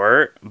duper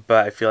short,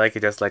 but I feel like it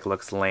just like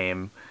looks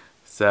lame.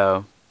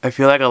 So I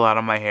feel like a lot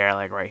of my hair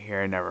like right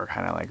here never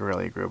kind of like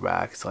really grew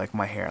back, so like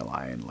my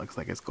hairline looks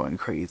like it's going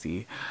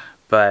crazy.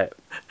 but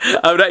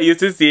I'm not used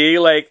to seeing,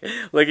 like,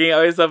 looking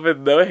at myself with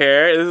no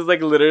hair. This is,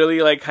 like,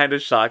 literally, like, kind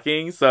of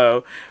shocking,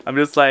 so I'm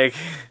just, like,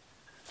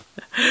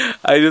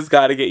 I just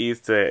gotta get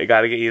used to it. I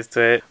gotta get used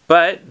to it.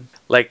 But,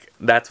 like,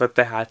 that's what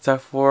the hats are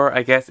for,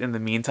 I guess, in the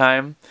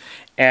meantime.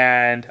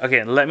 And,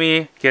 okay, let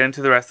me get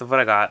into the rest of what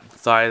I got.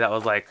 Sorry, that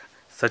was, like,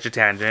 such a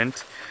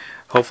tangent.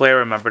 Hopefully I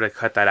remember to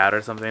cut that out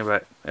or something,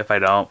 but if I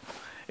don't,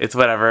 it's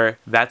whatever.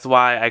 That's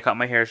why I cut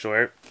my hair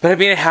short. But I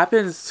mean, it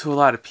happens to a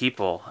lot of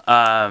people.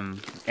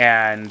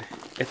 And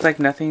it's like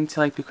nothing to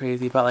like be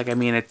crazy about. Like, I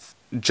mean, it's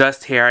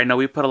just hair. I know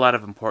we put a lot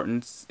of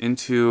importance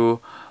into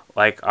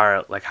like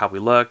our, like how we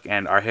look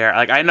and our hair.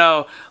 Like, I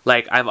know,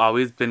 like, I've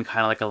always been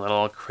kind of like a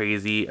little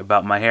crazy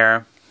about my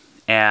hair.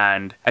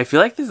 And I feel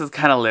like this is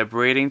kind of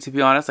liberating, to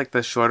be honest. Like,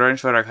 the shorter and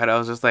shorter I cut, I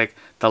was just like,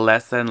 the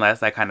less and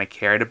less I kind of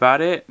cared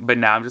about it. But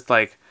now I'm just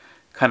like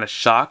kind of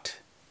shocked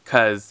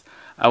because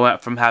I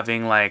went from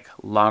having like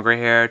longer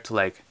hair to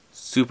like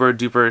super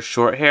duper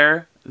short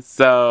hair.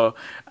 So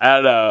I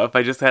don't know if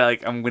I just had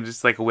like, I'm gonna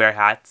just like wear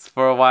hats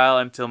for a while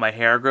until my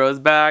hair grows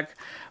back.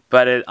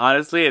 But it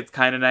honestly, it's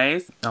kind of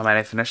nice. Oh man,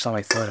 I finished all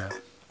my soda.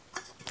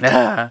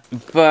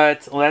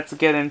 But let's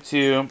get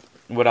into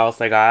what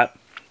else I got.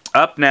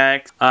 Up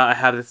next, I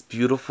have this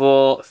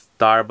beautiful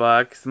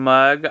Starbucks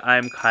mug.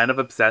 I'm kind of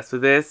obsessed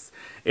with this.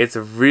 It's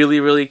really,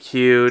 really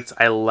cute.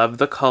 I love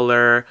the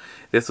color.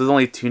 This was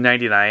only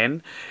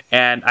 $2.99.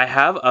 And I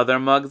have other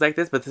mugs like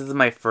this, but this is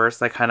my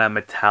first like kind of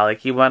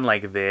metallic-y one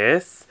like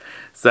this.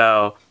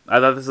 So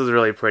I thought this was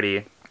really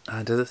pretty.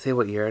 Does it say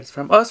what year it's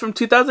from? Oh, it's from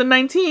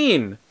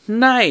 2019!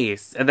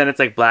 Nice! And then it's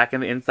like black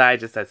on the inside,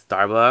 just says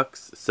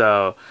Starbucks.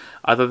 So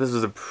I thought this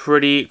was a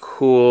pretty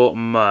cool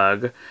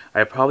mug.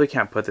 I probably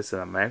can't put this in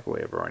a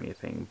microwave or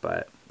anything,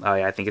 but oh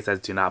yeah, I think it says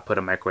do not put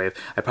a microwave.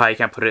 I probably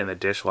can't put it in the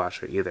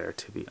dishwasher either,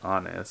 to be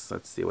honest.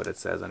 Let's see what it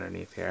says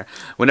underneath here.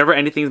 Whenever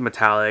anything's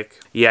metallic,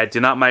 yeah,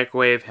 do not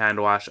microwave, hand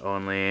wash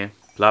only.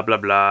 Blah blah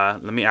blah.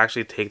 Let me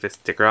actually take this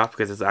sticker off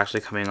because it's actually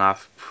coming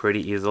off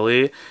pretty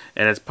easily,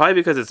 and it's probably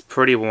because it's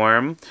pretty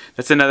warm.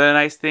 That's another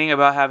nice thing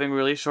about having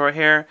really short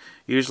hair.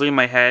 Usually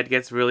my head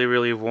gets really,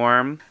 really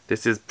warm.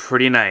 This is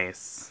pretty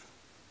nice.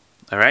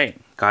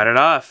 Alright, got it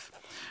off.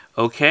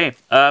 Okay,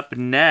 up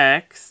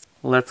next,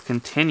 let's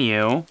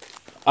continue.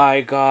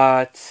 I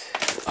got,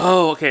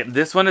 oh okay,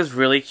 this one is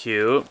really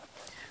cute.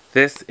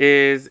 This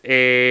is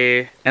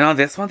a, and on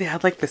this one they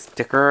had like the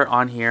sticker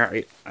on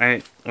here.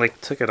 I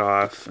like took it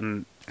off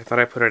and I thought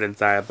I put it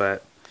inside,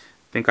 but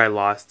I think I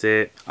lost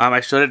it.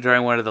 I showed it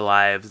during one of the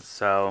lives,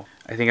 so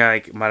I think I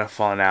like might have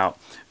fallen out.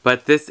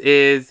 But this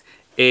is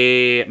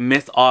a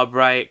Miss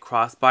Albright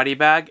crossbody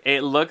bag.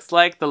 It looks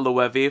like the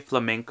Loewe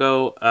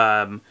Flamenco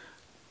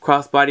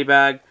crossbody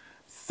bag.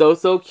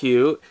 So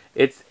cute.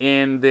 It's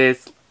in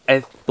this,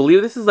 I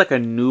believe this is like a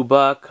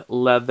nubuck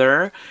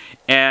leather,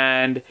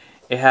 and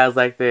it has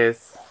like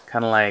this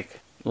kind of like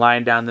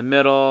line down the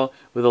middle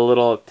with a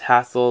little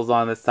tassels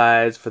on the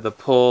sides for the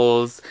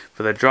pulls,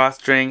 for the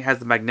drawstring. Has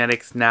the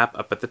magnetic snap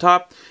up at the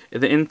top.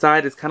 And the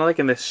inside is kind of like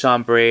in this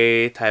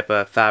chambray type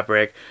of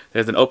fabric.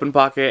 There's an open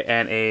pocket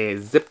and a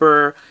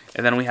zipper.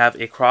 And then we have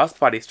a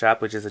crossbody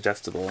strap, which is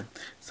adjustable.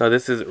 So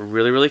this is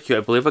really, really cute.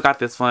 I believe I got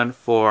this one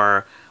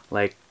for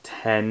like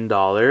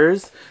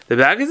 $10. The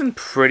bag is in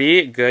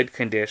pretty good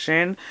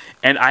condition.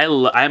 And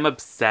I'm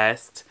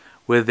obsessed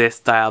with this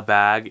style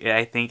bag.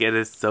 I think it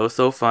is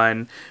so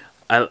fun.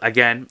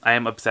 Again, I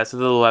am obsessed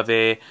with the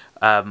Loewe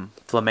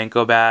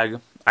flamenco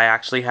bag. I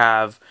actually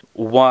have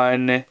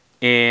one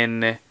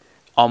in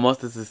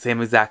almost the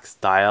same exact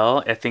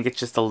style. I think it's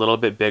just a little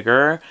bit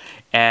bigger,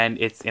 and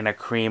it's in a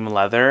cream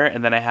leather.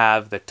 And then I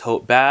have the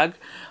tote bag.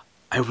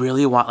 I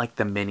really want like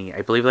the mini.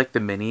 I believe like the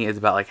mini is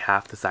about like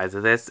half the size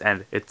of this,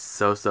 and it's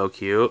so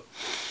cute.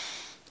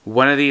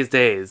 One of these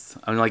days,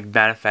 I'm like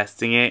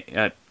manifesting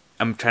it.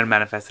 I'm trying to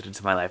manifest it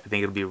into my life. I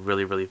think it'll be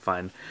really, really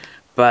fun.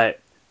 But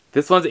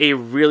this one's a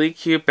really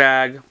cute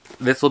bag.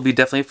 This will be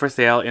definitely for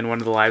sale in one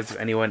of the lives if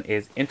anyone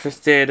is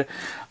interested.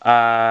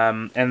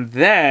 And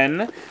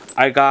then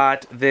I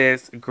got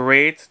this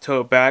great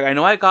tote bag. I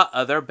know I got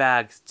other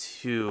bags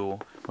too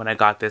when I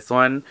got this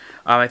one.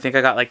 I think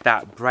I got like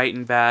that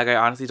Brighton bag. I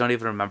honestly don't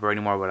even remember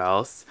anymore what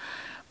else.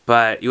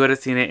 But you would have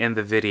seen it in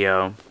the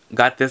video.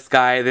 Got this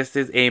guy. This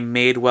is a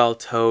Madewell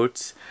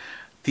tote.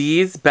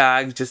 These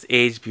bags just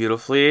age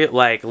beautifully.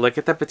 Like, look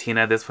at the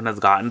patina this one has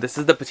gotten. This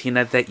is the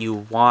patina that you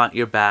want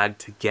your bag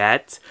to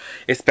get.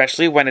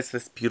 Especially when it's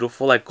this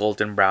beautiful, like,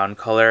 golden brown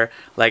color.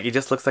 Like, it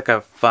just looks like a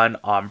fun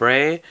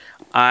ombre.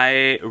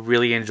 I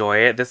really enjoy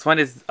it. This one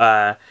is,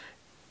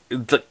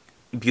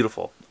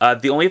 beautiful.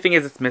 The only thing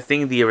is it's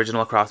missing the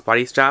original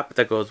crossbody strap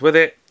that goes with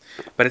it.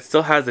 But it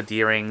still has the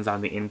D-rings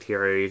on the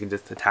interior. You can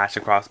just attach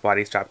a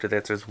crossbody strap to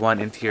this. There's one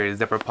interior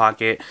zipper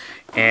pocket.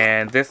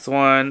 And this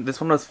one was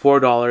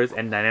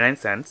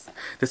 $4.99.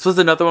 This was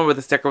another one where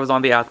the sticker was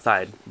on the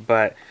outside,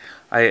 but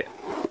I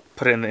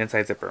put it in the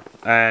inside zipper.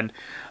 And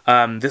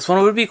this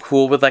one would be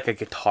cool with like a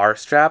guitar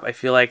strap. I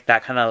feel like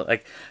that kind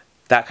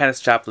of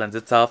strap lends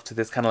itself to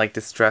this kind of like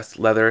distressed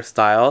leather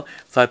style.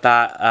 So I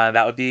thought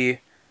that would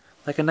be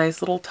like a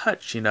nice little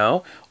touch, you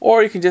know?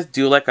 Or you can just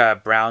do like a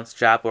brown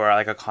strap or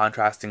like a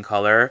contrasting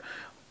color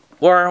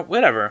or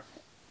whatever.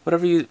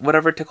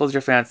 Whatever tickles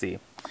your fancy.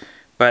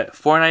 But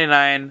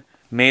 $4.99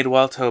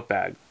 Madewell tote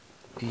bag.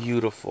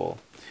 Beautiful.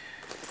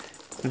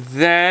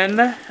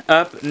 Then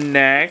up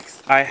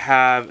next I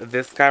have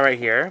this guy right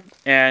here,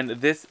 and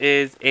this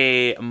is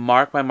a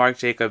Marc by Marc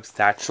Jacobs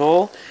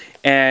satchel,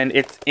 and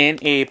it's in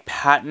a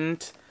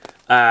patent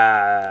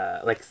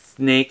like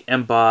snake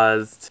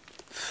embossed,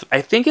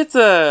 I think it's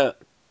a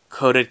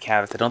coated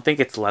canvas. I don't think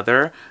it's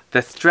leather.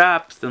 The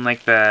straps and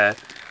like the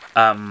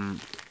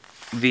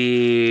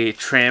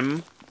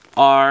trim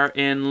are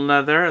in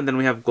leather, and then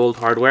we have gold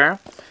hardware.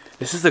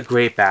 This is a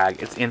great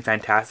bag. It's in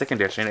fantastic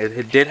condition.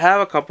 It did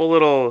have a couple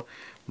little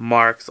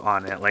marks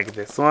on it, like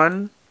this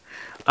one.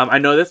 I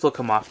know this will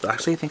come off.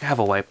 Actually, I think I have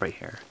a wipe right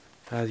here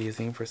that I was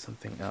using for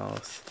something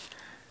else.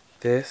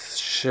 This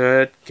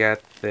should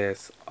get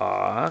this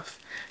off,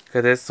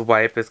 because this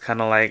wipe is kind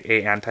of like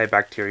a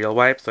antibacterial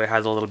wipe, so it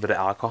has a little bit of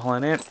alcohol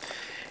in it.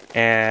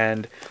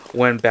 And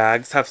when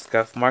bags have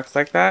scuff marks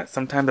like that,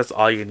 sometimes that's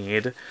all you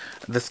need.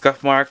 The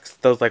scuff marks,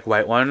 those like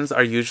white ones,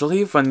 are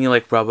usually when you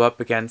like rub up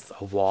against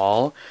a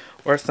wall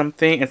or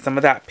something, and some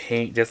of that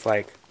paint just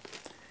like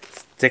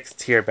sticks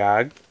to your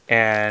bag.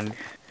 And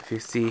if you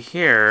see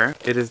here,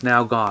 it is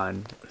now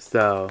gone.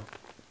 So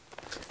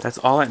that's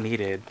all it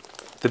needed.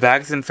 The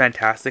bag's in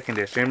fantastic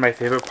condition. My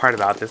favorite part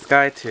about this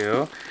guy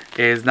too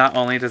is not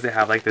only does it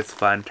have like this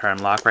fun turn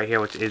lock right here,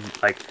 which is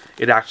like,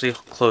 it actually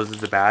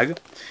closes the bag.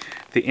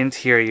 The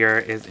interior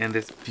is in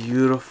this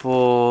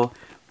beautiful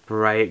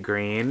bright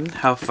green.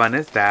 How fun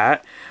is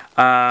that?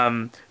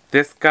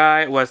 This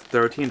guy was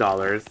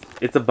 $13.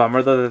 It's a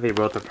bummer though that they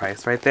wrote the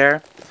price right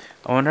there.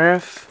 I wonder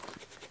if,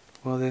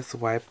 will this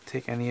wipe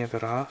take any of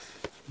it off?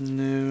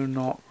 No,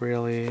 not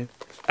really.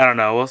 I don't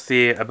know. We'll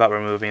see about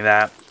removing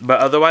that. But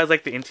otherwise,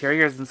 like, the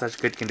interior is in such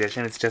good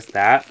condition. It's just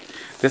that.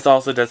 This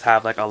also does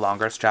have like a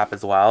longer strap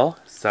as well.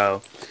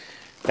 So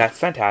that's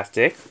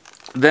fantastic.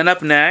 Then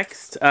up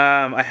next,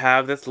 I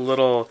have this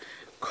little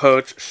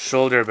Coach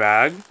shoulder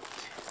bag.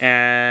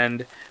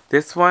 And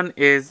this one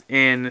is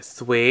in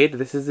suede.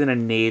 This is in a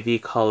navy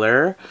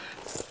color.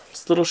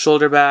 This little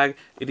shoulder bag.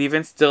 It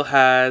even still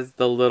has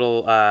the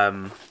little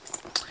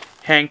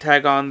hang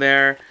tag on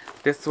there.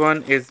 This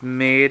one is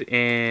made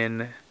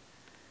in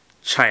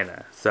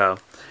China. So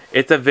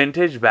it's a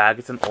vintage bag.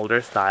 It's an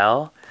older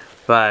style,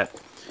 but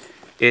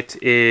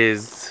it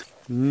is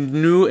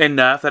new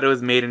enough that it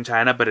was made in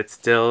China, but it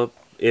still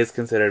is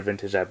considered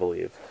vintage, I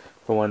believe,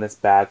 from when this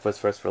bag was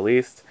first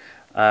released.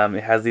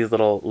 It has these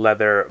little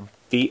leather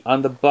feet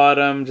on the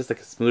bottom, just like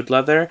a smooth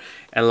leather,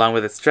 and along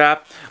with a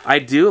strap. I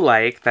do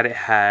like that it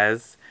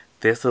has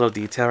this little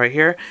detail right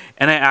here,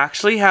 and I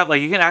actually have,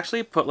 like, you can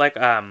actually put like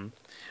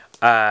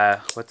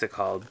what's it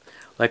called,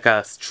 like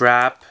a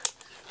strap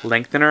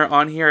lengthener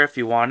on here if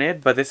you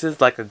wanted, but this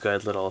is like a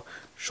good little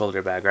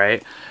shoulder bag,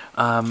 right?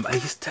 I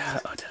used to,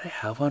 oh, did I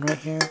have one right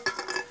here?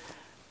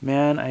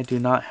 Man, I do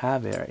not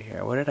have it right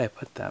here. Where did I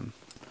put them?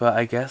 But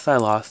I guess I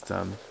lost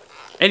them.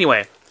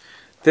 Anyway,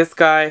 this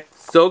guy,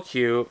 so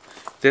cute.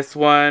 This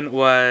one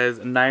was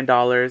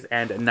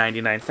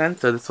 $9.99,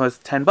 so this was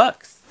 10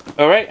 bucks.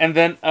 Alright, and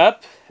then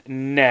up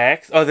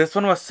next, oh, this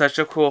one was such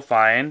a cool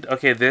find.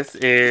 Okay, this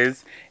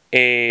is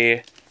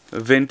a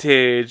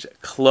vintage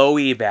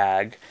Chloe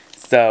bag.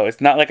 So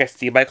it's not like a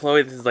C by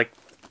Chloe, this is like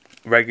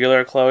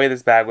regular Chloe.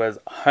 This bag was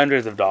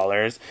hundreds of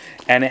dollars,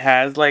 and it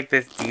has like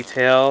this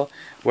detail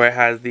where it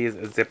has these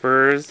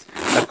zippers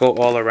that go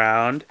all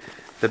around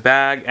the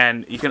bag,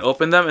 and you can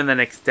open them and then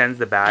extends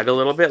the bag a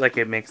little bit, like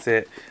it makes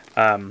it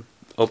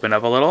open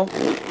up a little.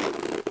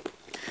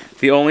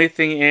 The only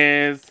thing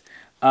is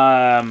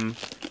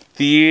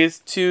these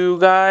two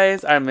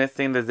guys are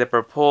missing the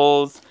zipper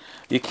pulls.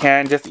 You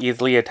can just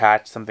easily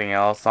attach something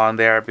else on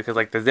there because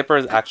like the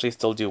zippers actually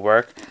still do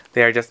work.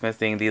 They are just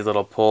missing these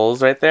little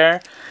pulls right there.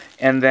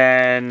 And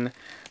then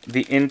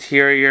the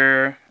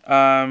interior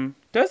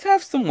does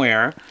have some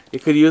wear.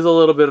 It could use a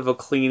little bit of a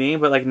cleaning,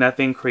 but like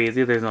nothing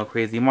crazy. There's no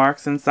crazy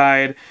marks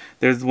inside.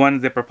 There's one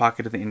zipper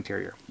pocket in the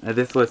interior. And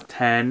this was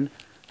 $10.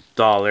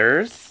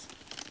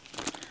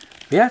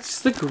 Yeah,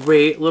 it's just a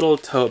great little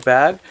tote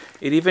bag.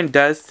 It even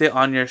does sit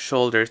on your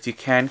shoulders. You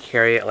can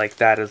carry it like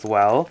that as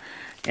well.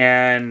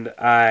 And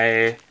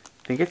I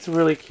think it's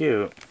really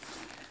cute.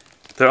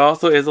 There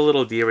also is a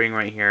little D-ring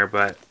right here,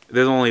 but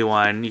there's only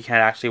one. You can't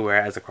actually wear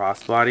it as a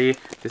crossbody.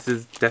 This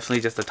is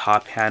definitely just a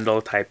top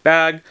handle type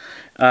bag.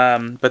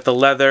 But the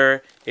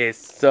leather is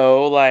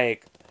so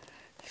like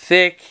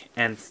thick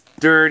and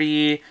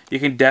sturdy. You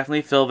can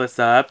definitely fill this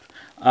up.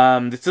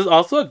 This is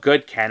also a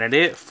good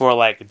candidate for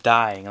like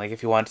dyeing. Like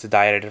if you want to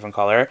dye it a different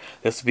color,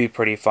 this would be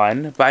pretty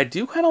fun. But I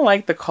do kind of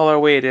like the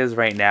colorway it is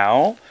right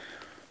now.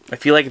 I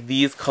feel like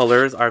these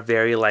colors are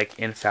very like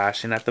in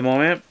fashion at the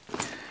moment.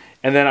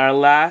 And then our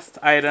last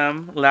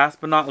item, last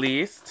but not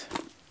least,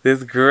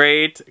 this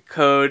great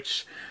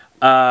Coach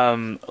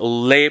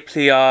Le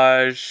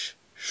Pliage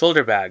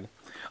shoulder bag.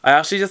 I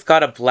actually just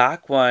got a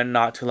black one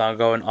not too long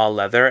ago in all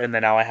leather, and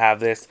then now I have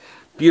this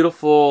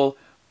beautiful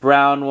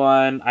brown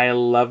one. I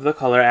love the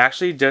color. I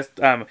actually just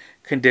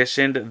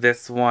conditioned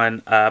this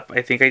one up.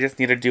 I think I just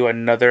need to do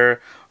another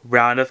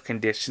round of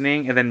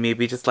conditioning and then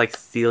maybe just like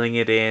sealing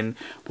it in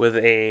with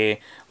a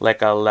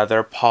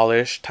leather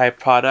polish type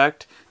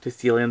product to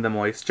seal in the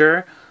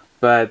moisture.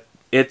 But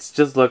it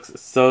just looks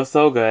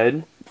so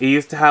good. It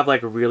used to have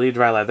like really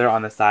dry leather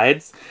on the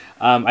sides.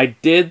 I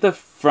did the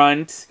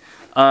front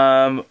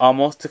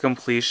almost to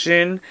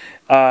completion.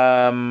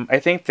 I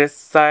think this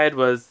side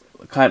was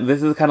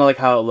this is kind of like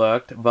how it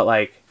looked, but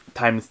like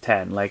times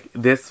 10. Like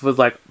this was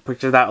like,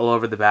 picture that all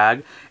over the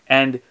bag.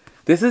 And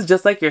this is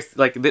just like your,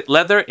 the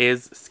leather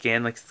is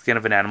skin, like skin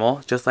of an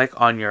animal, just like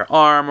on your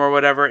arm or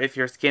whatever. If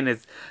your skin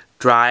is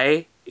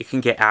dry, it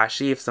can get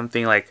ashy if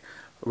something like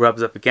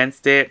rubs up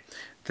against it.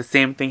 The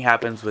same thing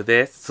happens with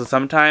this. So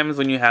sometimes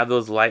when you have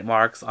those light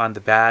marks on the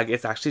bag,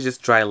 it's actually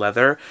just dry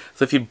leather.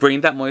 So if you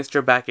bring that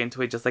moisture back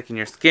into it, just like in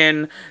your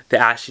skin, the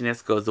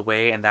ashiness goes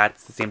away, and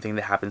that's the same thing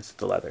that happens to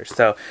the leather.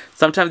 So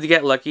sometimes you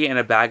get lucky and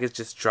a bag is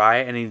just dry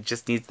and it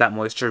just needs that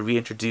moisture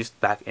reintroduced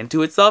back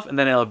into itself, and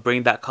then it'll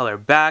bring that color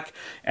back.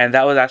 And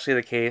that was actually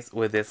the case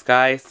with this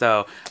guy.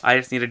 So I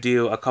just need to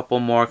do a couple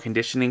more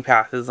conditioning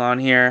passes on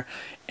here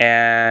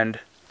and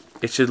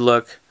it should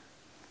look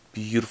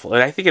beautiful.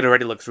 And I think it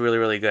already looks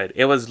really good.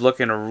 It was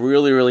looking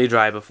really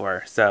dry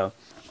before. So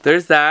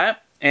there's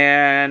that.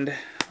 And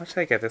what should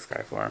I get this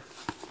guy for?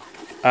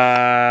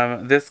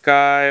 This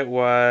guy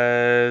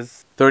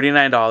was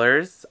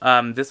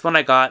 $39. This one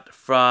I got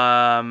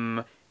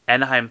from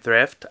Anaheim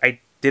Thrift. I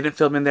didn't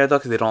film in there though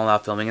because they don't allow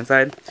filming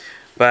inside.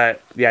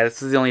 But yeah,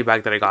 this is the only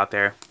bag that I got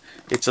there.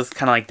 It's just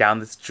kind of like down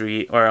the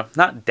street, or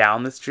not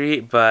down the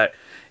street, but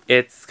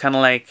it's kind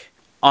of like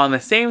on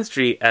the same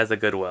street as a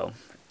Goodwill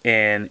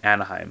in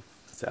Anaheim.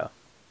 So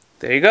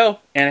there you go.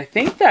 And I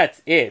think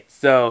that's it.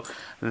 So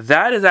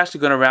that is actually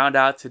going to round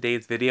out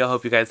today's video.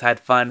 Hope you guys had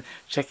fun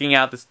checking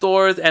out the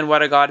stores and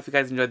what I got. If you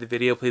guys enjoyed the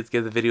video, please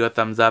give the video a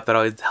thumbs up. That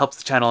always helps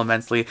the channel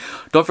immensely.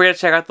 Don't forget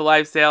to check out the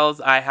live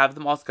sales. I have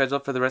them all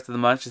scheduled for the rest of the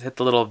month. Just hit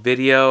the little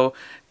video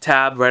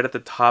tab right at the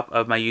top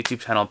of my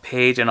YouTube channel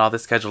page and all the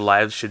scheduled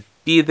lives should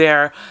be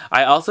there.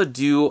 I also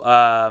do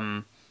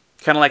kind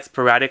of like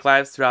sporadic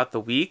lives throughout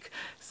the week.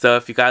 So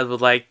if you guys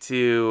would like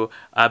to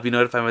be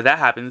notified when that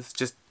happens,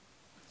 just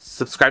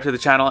subscribe to the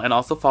channel and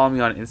also follow me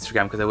on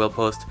Instagram because I will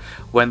post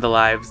when the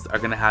lives are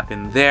going to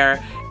happen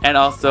there. And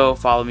also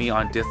follow me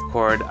on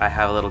Discord. I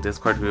have a little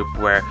Discord group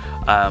where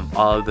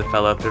all of the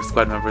fellow Thrift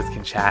Squad members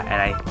can chat,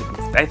 and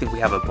I think we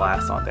have a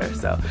blast on there.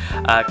 So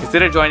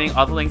consider joining.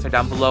 All the links are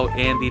down below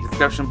in the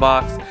description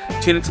box.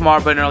 Tune in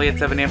tomorrow bright and early at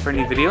 7 a.m. for a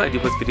new video. I do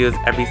post videos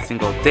every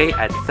single day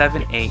at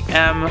 7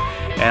 a.m.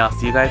 And I'll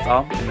see you guys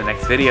all in the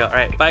next video.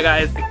 Alright, bye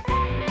guys!